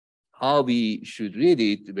how we should read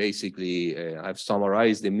it, basically, I've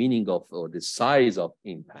summarized the meaning of or the size of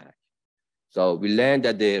impact. So we learned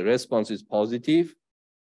that the response is positive.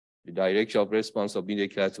 The direction of response of middle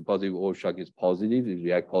class to positive oil shock is positive. It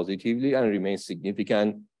reacts positively and remains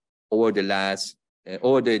significant over the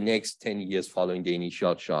next 10 years following the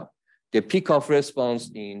initial shock. The peak of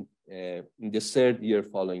response in the third year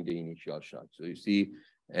following the initial shock. So you see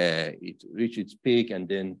it reached its peak and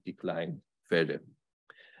then declined further.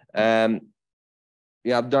 We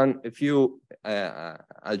have done a few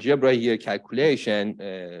algebra here calculation,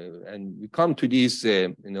 and we come to this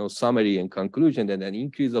summary and conclusion that an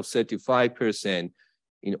increase of 35%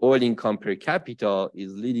 in oil income per capita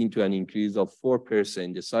is leading to an increase of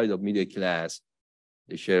 4% the size of middle class,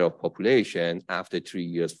 the share of population after 3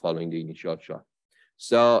 years following the initial shock.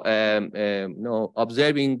 So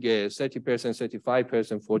observing 30%,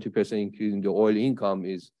 35%, 40% increase in the oil income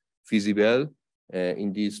is feasible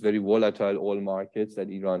in these very volatile oil markets that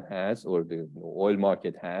Iran has, or the oil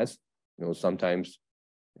market has. Sometimes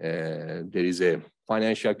there is a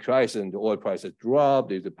financial crisis and the oil prices drop,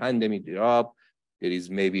 there's a pandemic drop, there is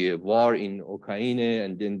maybe a war in Ukraine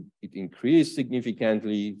and then it increased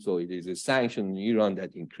significantly. So it is a sanction in Iran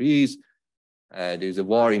that increased. There's a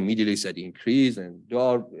war in Middle East that increased, and they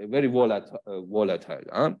are very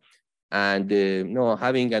volatile. And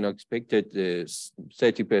having an expected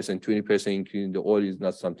 30%, 20% increase in the oil is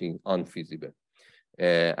not something unfeasible,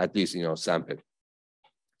 at least sample.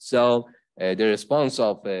 So the response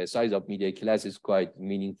of size of middle class is quite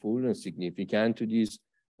meaningful and significant to this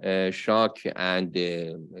shock, and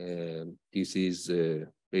this is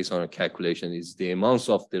based on a calculation. Is the amounts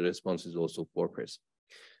of the response is also 4%.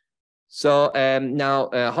 So now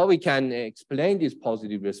how we can explain this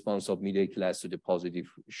positive response of middle class to the positive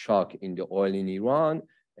shock in the oil in Iran?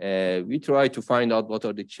 We try to find out what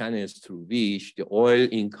are the channels through which the oil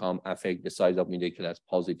income affect the size of middle class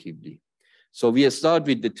positively. So we start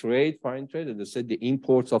with the trade, foreign trade. As I said, the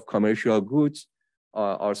imports of commercial goods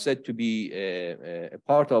are said to be a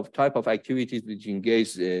part of type of activities which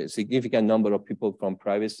engage a significant number of people from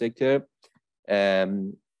private sector.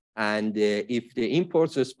 And if the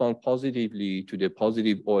imports respond positively to the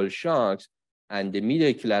positive oil shocks, and the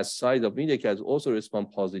middle class side of middle class also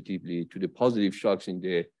respond positively to the positive shocks in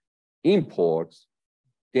the imports,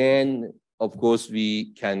 then of course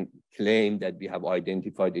we can claim that we have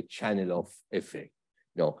identified a channel of effect.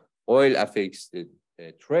 Oil affects the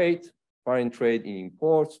trade, foreign trade in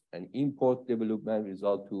imports, and import development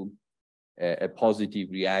result to a positive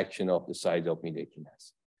reaction of the side of middle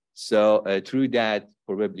class. So through that,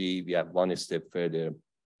 probably we have one step further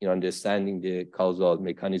in understanding the causal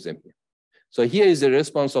mechanism here. So here is the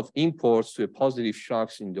response of imports to a positive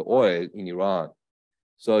shocks in the oil in Iran.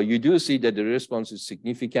 So you do see that the response is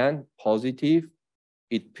significant, positive.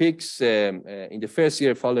 It peaks in the first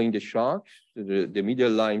year following the shock. So the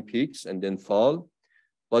middle line peaks and then fall,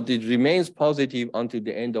 but it remains positive until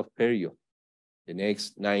the end of period. The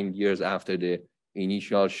next 9 years after the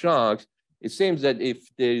initial shocks, it seems that if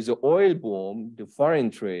there is an oil boom, the foreign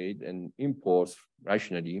trade and imports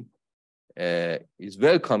rationally is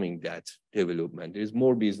welcoming that development. There's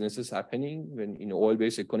more businesses happening when in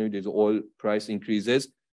oil-based economy, there's oil price increases,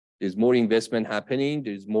 there's more investment happening,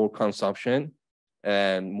 there's more consumption,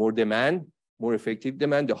 and more demand, more effective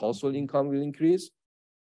demand, the household income will increase,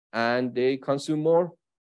 and they consume more.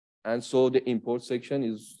 And so the import section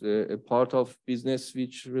is a part of business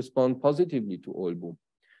which respond positively to oil boom.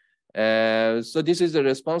 So this is the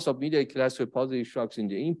response of middle class to positive shocks in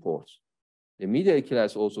the imports. The middle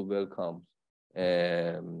class also welcomes,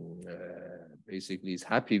 basically is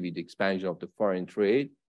happy with the expansion of the foreign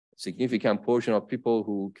trade. A significant portion of people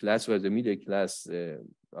who classify as the middle class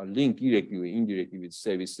are linked directly or indirectly with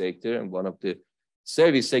service sector. And one of the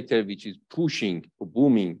service sector which is pushing or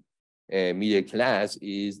booming middle class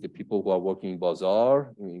is the people who are working in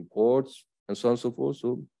bazaar, in imports, and so on and so forth.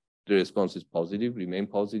 So the response is positive, remain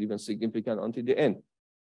positive and significant until the end.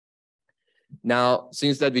 Now,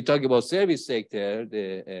 since that we talk about service sector,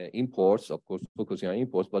 the imports, of course, focusing on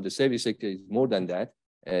imports, but the service sector is more than that.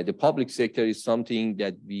 The public sector is something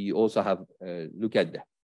that we also have look at that.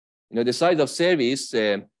 You know, the size of service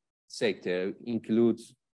sector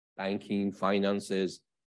includes banking, finances,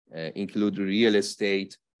 include real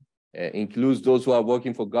estate, includes those who are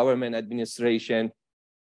working for government administration,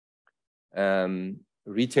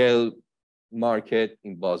 retail market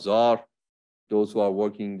in bazaar, those who are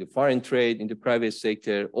working in the foreign trade in the private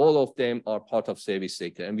sector, all of them are part of service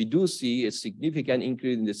sector. And we do see a significant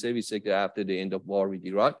increase in the service sector after the end of war with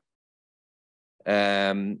Iraq.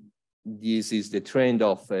 This is the trend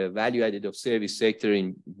of value added of service sector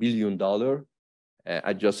in $1 billion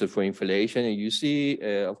adjusted for inflation. And you see,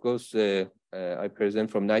 of course, I present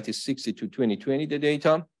from 1960 to 2020 the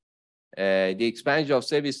data. The expansion of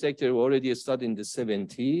service sector already started in the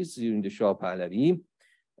 70s during the Shah Pahlavi.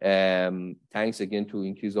 Thanks again to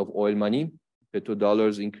increase of oil money,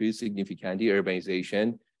 petrodollars increased significantly,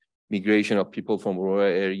 urbanization, migration of people from rural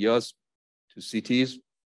areas to cities,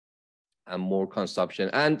 and more consumption.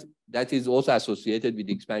 And that is also associated with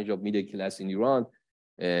the expansion of middle class in Iran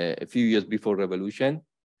a few years before revolution.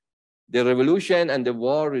 The revolution and the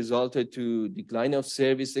war resulted to decline of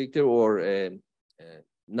service sector, or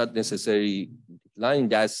not necessarily decline in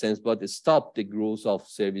that sense, but it stopped the growth of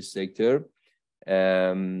service sector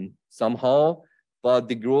somehow. But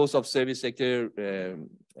the growth of service sector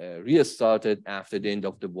restarted after the end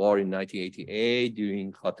of the war in 1988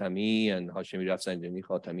 during Khatami and Hashemi Rafsanjani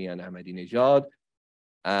Khatami and Ahmadinejad.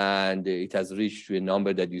 And it has reached to a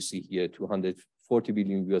number that you see here, $240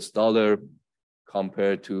 billion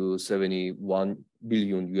compared to $71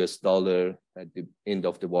 billion at the end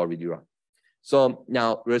of the war with Iran. So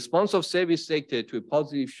now, response of service sector to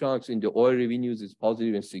positive shocks in the oil revenues is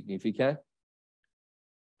positive and significant.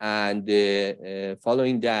 And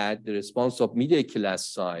following that, the response of middle class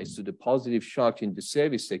size to the positive shock in the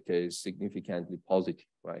service sector is significantly positive,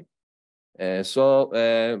 right?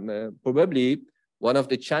 Probably one of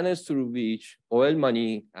the channels through which oil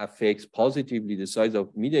money affects positively the size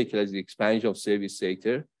of middle class is the expansion of service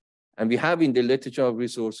sector. And we have in the literature of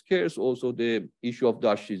resource scarce also the issue of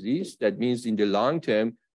Dutch disease. That means in the long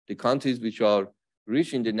term, the countries which are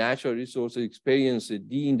rich in the natural resources experience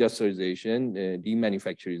deindustrialization,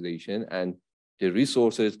 demanufacturization, and the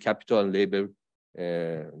resources, capital and labor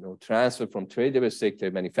transfer from tradable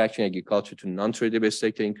sector, manufacturing, agriculture to non-tradable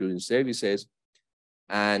sector, including services.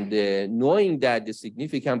 And knowing that the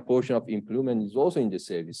significant portion of employment is also in the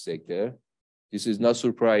service sector, this is not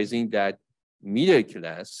surprising that middle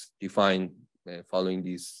class, defined following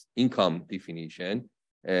this income definition,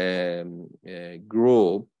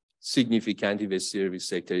 grow significantly with service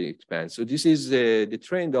sector expands. So this is the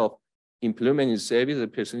trend of employment in service, the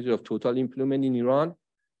percentage of total employment in Iran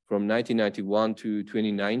from 1991 to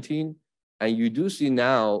 2019. And you do see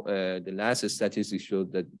now, the last statistics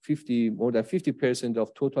showed that more than 50%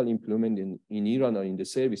 of total employment in Iran are in the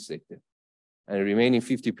service sector. And the remaining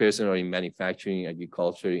 50% are in manufacturing,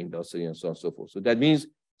 agriculture, industry, and so on and so forth. So that means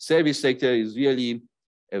service sector is really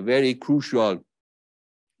a very crucial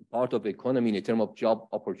part of the economy in terms of job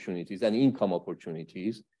opportunities and income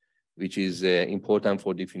opportunities, which is important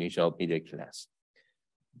for definition of middle class.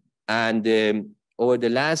 And over the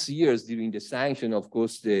last years during the sanction, of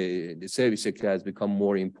course, the service sector has become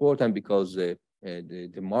more important because the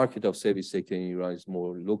market of service sector in Iran is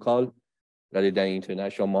more local rather than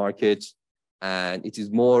international markets. And it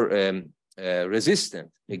is more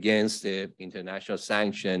resistant against the international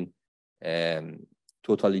sanction,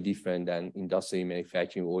 totally different than industry,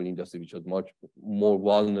 manufacturing, oil industry, which was much more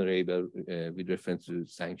vulnerable with reference to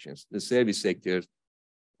sanctions. The service sector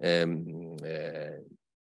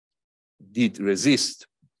did resist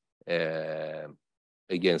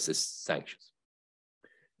against the sanctions.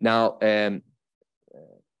 Now, it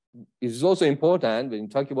is also important when you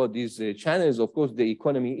talk about these channels, of course, the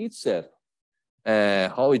economy itself,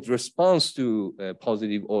 how it responds to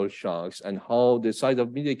positive oil shocks, and how the size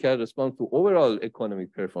of middle class responds to overall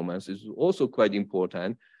economic performance is also quite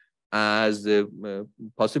important, as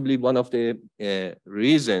possibly one of the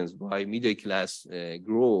reasons why middle class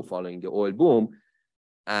grow following the oil boom.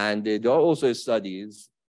 And there are also studies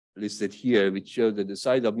listed here which show that the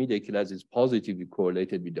size of middle class is positively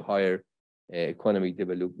correlated with the higher economic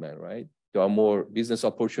development, right? There are more business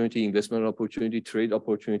opportunity, investment opportunity, trade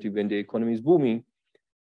opportunity when the economy is booming.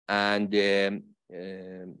 And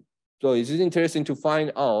so it is interesting to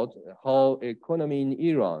find out how economy in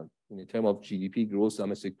Iran, in terms of GDP, gross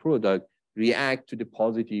domestic product, react to the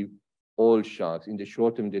positive oil shocks in the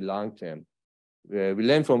short term, the long term. We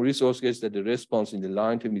learn from resources that the response in the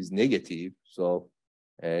long term is negative. So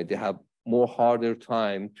they have more harder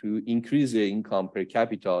time to increase their income per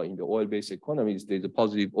capita in the oil-based economies. There's a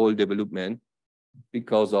positive oil development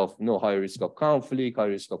because of high risk of conflict, high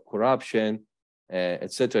risk of corruption,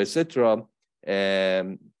 et cetera, et cetera.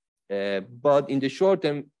 But in the short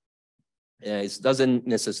term, it doesn't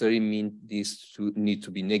necessarily mean this need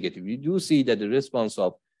to be negative. We do see that the response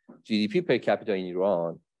of GDP per capita in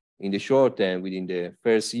Iran in the short term, within the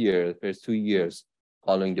first 2 years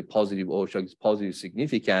following the positive oil shock, is positive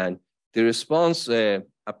significant. The response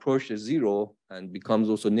approaches zero and becomes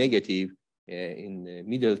also negative in the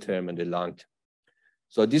middle term and the long term.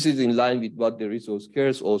 So this is in line with what the resource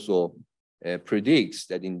curve also predicts,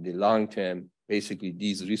 that in the long term, basically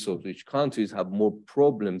these resource-rich countries have more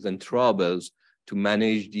problems and troubles to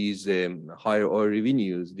manage these higher oil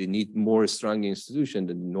revenues. They need more strong institutions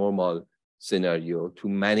than the normal scenario to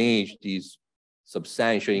manage these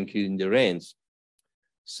substantial increase in the rents.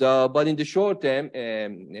 So, but in the short term,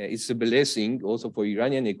 it's a blessing also for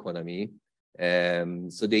Iranian economy.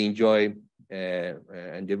 So they enjoy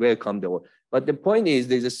and they welcome the war. But the point is,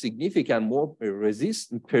 there's a significant, more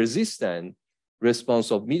persistent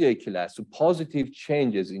response of middle class to positive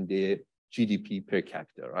changes in the GDP per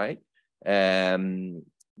capita, right? The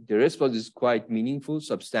response is quite meaningful,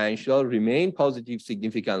 substantial, remain positive,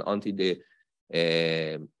 significant until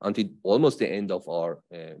almost the end of our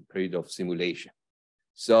period of simulation.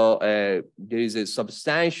 So there is a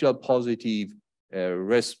substantial positive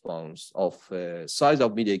response of size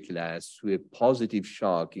of middle class to a positive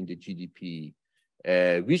shock in the GDP,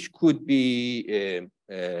 which could be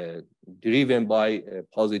driven by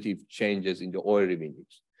positive changes in the oil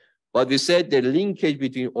revenues. But we said the linkage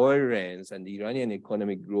between oil rents and the Iranian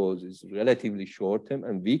economic growth is relatively short-term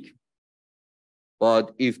and weak.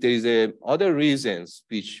 But if there is other reasons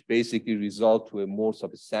which basically result to a more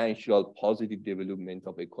substantial positive development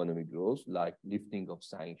of economic growth, like lifting of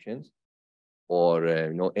sanctions or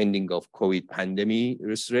ending of COVID pandemic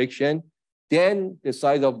restriction, then the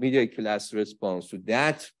size of middle class response to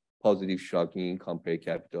that positive shock in income per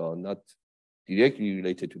capita, not directly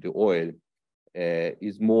related to the oil,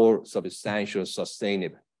 is more substantial,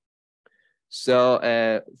 sustainable. So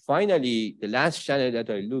finally, the last channel that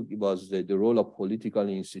I looked was the role of political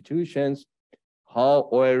institutions, how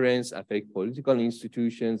oil rents affect political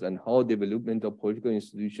institutions, and how development of political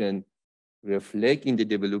institutions reflect in the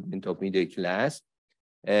development of middle class.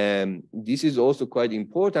 This is also quite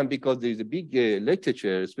important because there is a big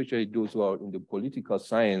literature, especially those who are in the political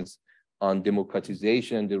science, on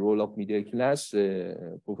democratization, the role of middle class.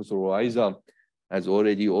 Professor Roaiza has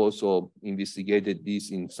already also investigated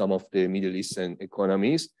this in some of the Middle Eastern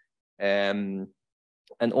economies. And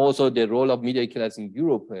also the role of middle class in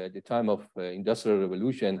Europe at the time of Industrial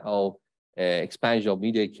Revolution, how expansion of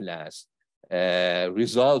middle class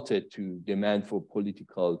resulted to demand for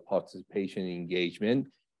political participation and engagement.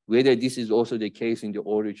 Whether this is also the case in the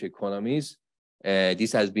oil-rich economies,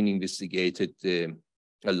 this has been investigated a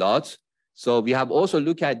lot. So we have also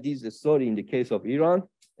looked at this story in the case of Iran,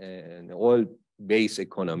 an oil-based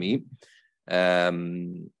economy.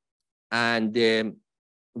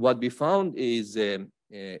 What we found is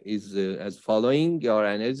as following. Our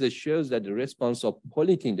analysis shows that the response of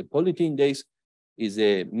polity, the polity index, is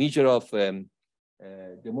a measure of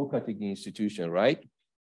democratic institution, right?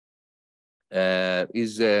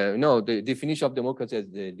 The definition of democracy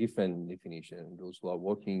is a different definition. Those who are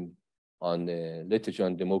working on the literature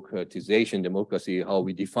on democratization, democracy, how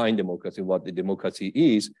we define democracy, what the democracy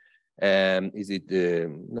is it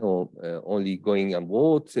only going and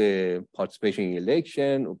vote, participation in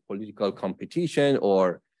election, or political competition,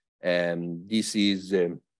 or this is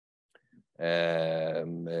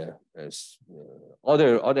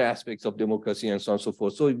other aspects of democracy and so on and so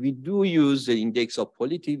forth. So we do use the index of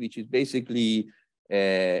polity, which is basically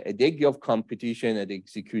a degree of competition at the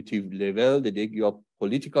executive level, the degree of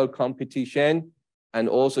political competition, and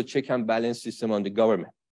also check and balance system on the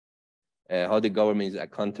government, how the government is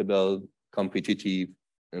accountable, competitive,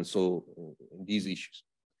 and so these issues.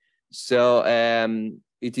 So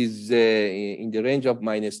it is in the range of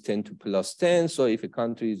 -10 to +10. So if a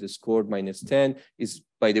country is scored -10, is,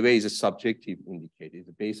 by the way, is a subjective indicator.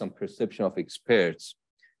 It's based on perception of experts.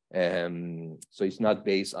 So it's not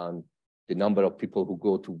based on the number of people who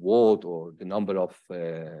go to vote or the number of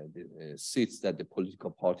seats that the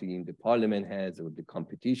political party in the parliament has or the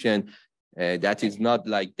competition. That is not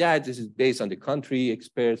like that. This is based on the country,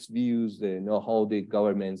 experts' views, how the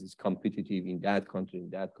government is competitive in that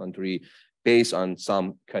country, based on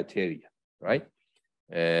some criteria, right?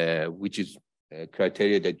 Which is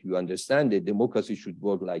criteria that you understand that democracy should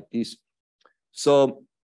work like this. So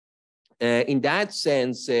in that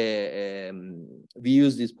sense, we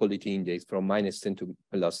use this polity index from -10 to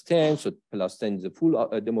 +10. So +10 is a full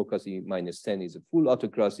democracy, -10 is a full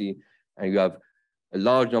autocracy, and you have a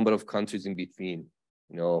large number of countries in between,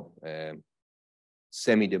 you know,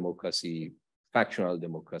 semi-democracy, factional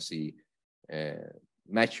democracy,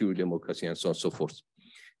 mature democracy, and so on and so forth.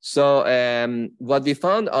 So what we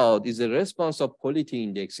found out is the response of polity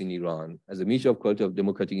index in Iran as a measure of quality of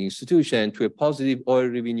democratic institution to a positive oil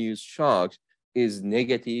revenues shock is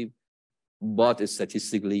negative, but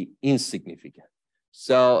statistically insignificant.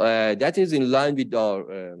 So that is in line with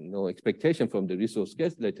our expectation from the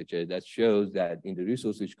resource-based literature that shows that in the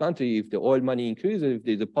resource-rich country, if the oil money increases, if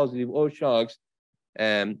there's a positive oil shocks,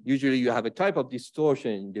 usually you have a type of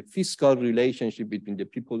distortion in the fiscal relationship between the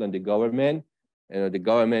people and the government. The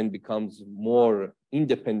government becomes more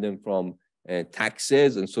independent from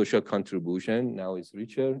taxes and social contribution. Now it's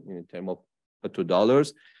richer in terms of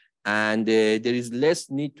petrodollars. And there is less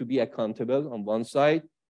need to be accountable on one side,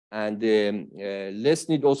 and less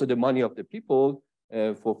need also the money of the people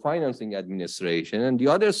for financing administration. And the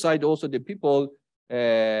other side also the people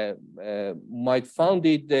might find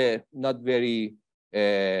it not very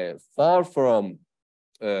far from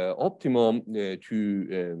optimum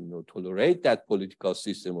to tolerate that political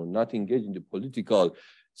system or not engage in the political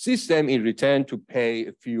system in return to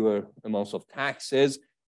pay fewer amounts of taxes,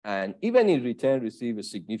 and even in return receive a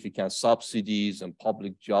significant subsidies and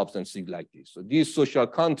public jobs and things like this. So this social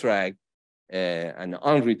contract, an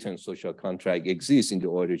unwritten social contract exists in the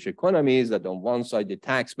oil-rich economies that on one side the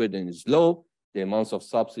tax burden is low, the amounts of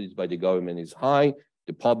subsidies by the government is high,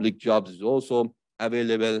 the public jobs is also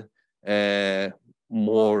available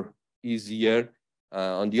more easier.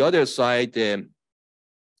 On the other side,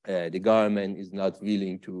 the government is not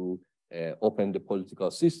willing to open the political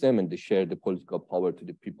system and to share the political power to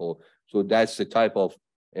the people. So that's the type of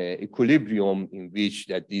equilibrium in which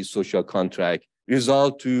that these social contract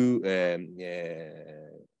result to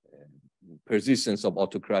persistence of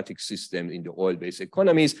autocratic systems in the oil-based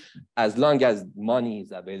economies, as long as money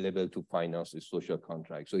is available to finance the social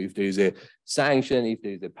contract. So if there is a sanction, if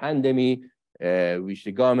there is a pandemic, which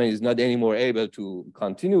the government is not anymore able to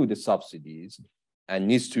continue the subsidies and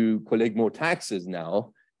needs to collect more taxes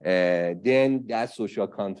now, then that social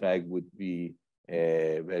contract would be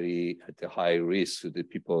very at a high risk. So the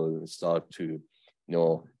people start to,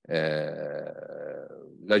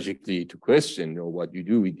 logically to question, what you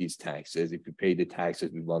do with these taxes. If you pay the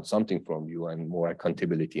taxes, we want something from you and more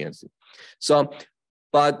accountability and so.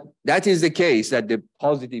 But that is the case that the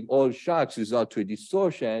positive oil shocks result to a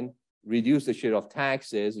distortion, reduce the share of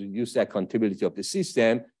taxes, reduce the accountability of the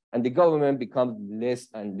system, and the government becomes less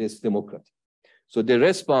and less democratic. So the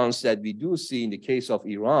response that we do see in the case of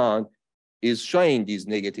Iran is showing this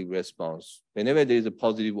negative response. Whenever there is a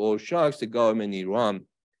positive oil shocks, the government in Iran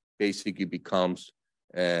basically becomes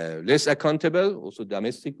less accountable, also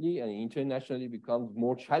domestically, and internationally becomes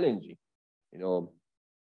more challenging.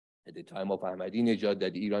 At the time of Ahmadinejad,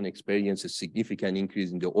 that Iran experienced a significant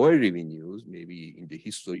increase in the oil revenues, maybe in the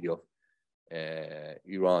history of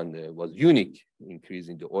Iran was unique increase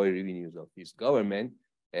in the oil revenues of his government.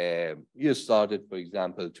 He started, for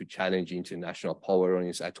example, to challenge international power on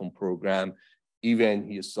his atom program. Even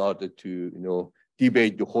he started to,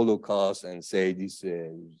 debate the Holocaust and say this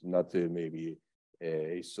is not maybe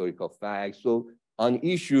a historical fact. So on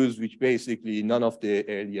issues which basically none of the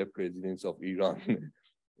earlier presidents of Iran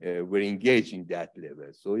were engaged in that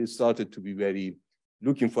level. So he started to be very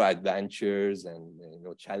looking for adventures and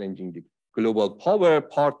challenging the global power,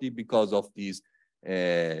 partly because of these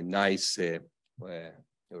nice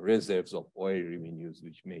reserves of oil revenues,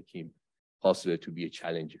 which make him possible to be a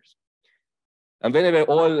challenger. And whenever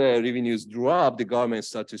oil revenues drop, the government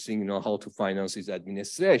starts to think, how to finance its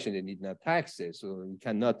administration. They need not taxes, so you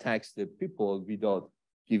cannot tax the people without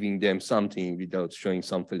giving them something, without showing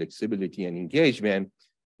some flexibility and engagement.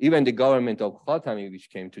 Even the government of Khatami, which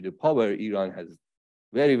came to the power, Iran has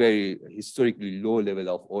very, very historically low level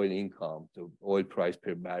of oil income. The oil price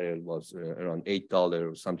per barrel was around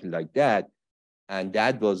 $8 or something like that. And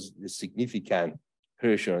that was the significant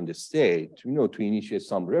pressure on the state, to initiate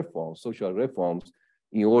some reforms, social reforms,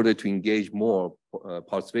 in order to engage more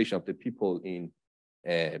participation of the people in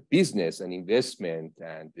business and investment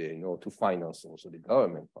and, to finance also the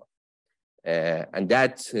government part. And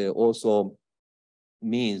that also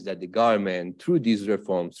means that the government, through these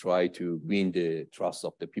reforms, try to win the trust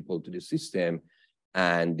of the people to the system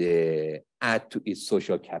and add to its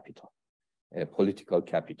social capital, political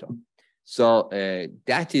capital. So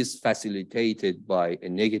that is facilitated by a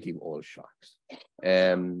negative oil shocks.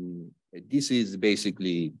 This is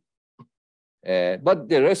basically But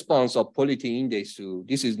the response of Polity Index to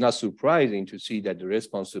this is not surprising to see that the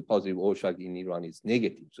response to positive oil shock in Iran is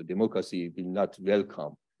negative. So democracy will not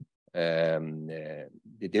welcome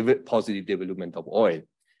the positive development of oil.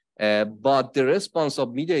 But the response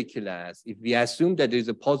of middle class, if we assume that there is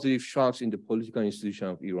a positive shocks in the political institution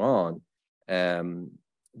of Iran,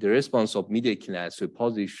 the response of middle class to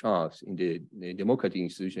positive shocks in the democratic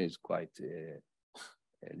institution is quite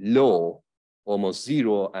low, almost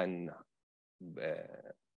zero, and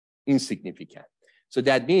insignificant. So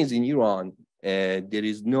that means in Iran, there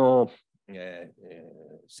is no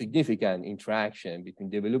significant interaction between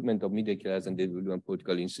development of middle class and development of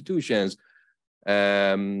political institutions.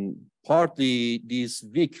 Partly this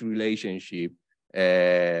weak relationship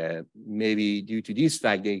maybe due to this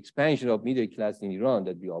fact, the expansion of middle class in Iran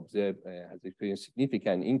that we observe has experienced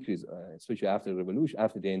significant increase, especially after the revolution,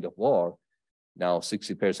 after the end of war. Now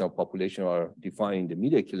 60% of population are defining the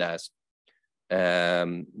middle class.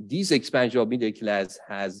 This expansion of middle class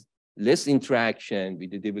has less interaction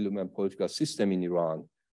with the development political system in Iran,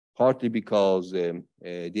 partly because the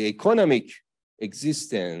economic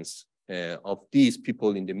existence of these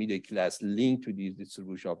people in the middle class linked to the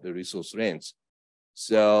distribution of the resource rents.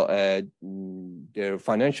 So their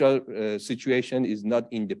financial situation is not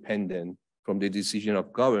independent from the decision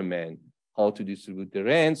of government how to distribute the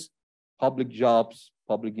rents, public jobs,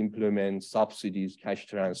 public employment, subsidies, cash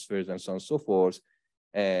transfers, and so on and so forth.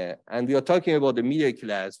 And we are talking about the middle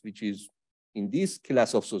class, which is in this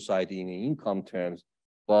class of society in income terms,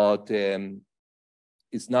 but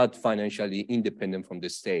it's not financially independent from the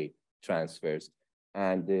state transfers.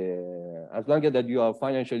 And as long as that you are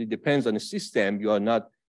financially depends on the system, you are not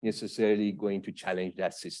necessarily going to challenge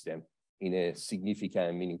that system in a significant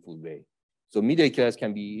and meaningful way. So middle class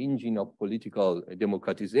can be engine of political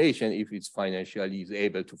democratization if it's financially is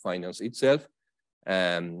able to finance itself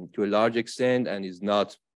to a large extent, and is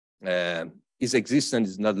not its existence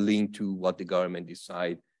is not linked to what the government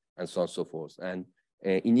decide, and so on and so forth. And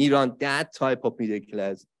in Iran, that type of middle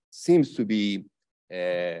class seems to be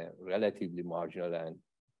relatively marginal and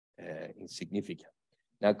insignificant.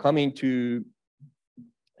 Now coming to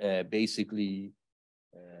basically,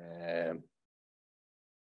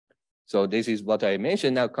 so this is what I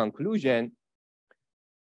mentioned. Now conclusion,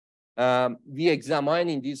 we examine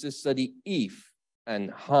in this study if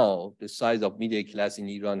and how the size of middle class in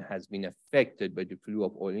Iran has been affected by the flow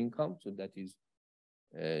of oil income. So that is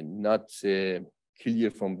not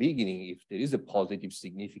clear from beginning if there is a positive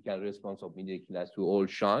significant response of middle class to oil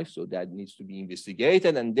shocks. So that needs to be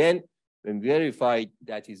investigated. And then when verified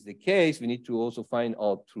that is the case, we need to also find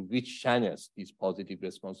out through which channels this positive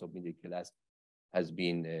response of middle class has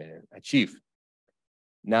been achieved.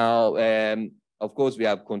 Now, of course, we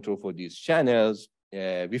have control for these channels.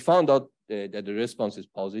 We found out that the response is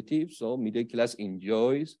positive. So middle class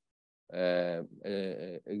enjoys a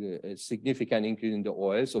significant increase in the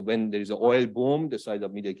oil. So when there is an oil boom, the size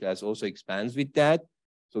of middle class also expands with that.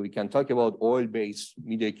 So we can talk about oil-based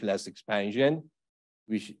middle class expansion,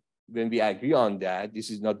 which when we agree on that, this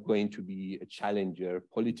is not going to be a challenger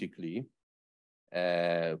politically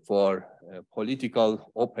for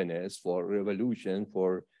political openness, for revolution,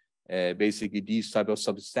 for basically these type of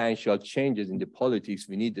substantial changes in the politics.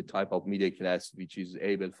 We need the type of middle class which is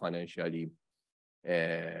able financially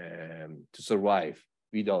to survive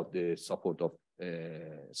without the support of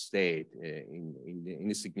state in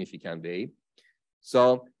a significant way.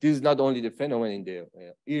 So this is not only the phenomenon in the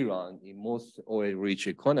Iran. In most oil-rich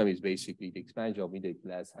economies, basically the expansion of middle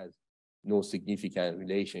class has no significant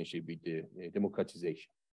relationship with the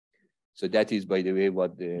democratization. So that is, by the way,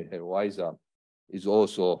 what the Herweiser is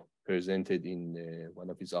also presented in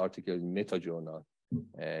one of his articles in Meta Journal,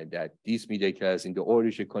 that this middle class in the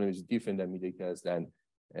oil-rich economy is different than middle class than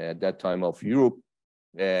at that time of Europe.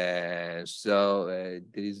 So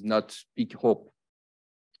there is not big hope.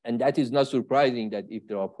 And that is not surprising that if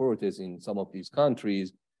there are protests in some of these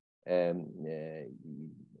countries, the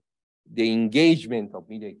engagement of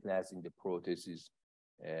middle class in the protests is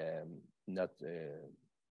not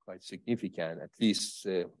quite significant, at least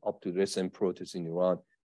up to recent protests in Iran.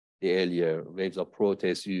 The earlier waves of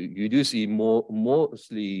protests, you do see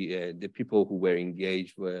mostly the people who were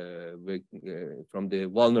engaged were from the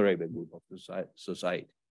vulnerable group of the society.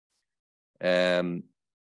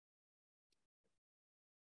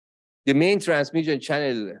 The main transmission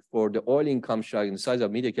channel for the oil income shock in the size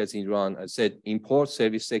of middle class in Iran, I said, import,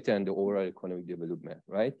 service sector, and the overall economic development,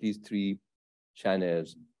 right? These three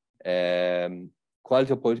channels.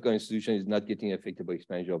 Quality of political institution is not getting affected by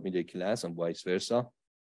expansion of middle class and vice versa.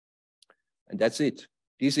 And that's it.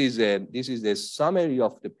 This is the summary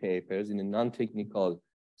of the papers in a non-technical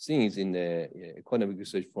things in the economic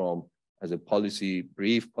research from as a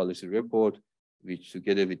brief policy report, which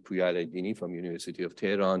together with Puyal Dini from University of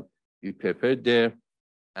Tehran, we prepared there,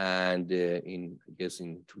 and I guess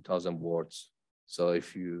in 2,000 words. So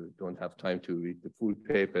if you don't have time to read the full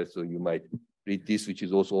paper, so you might read this, which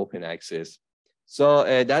is also open access. So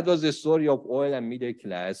that was the story of oil and middle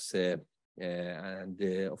class.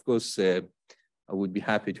 Of course, I would be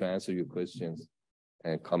happy to answer your questions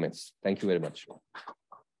and comments. Thank you very much.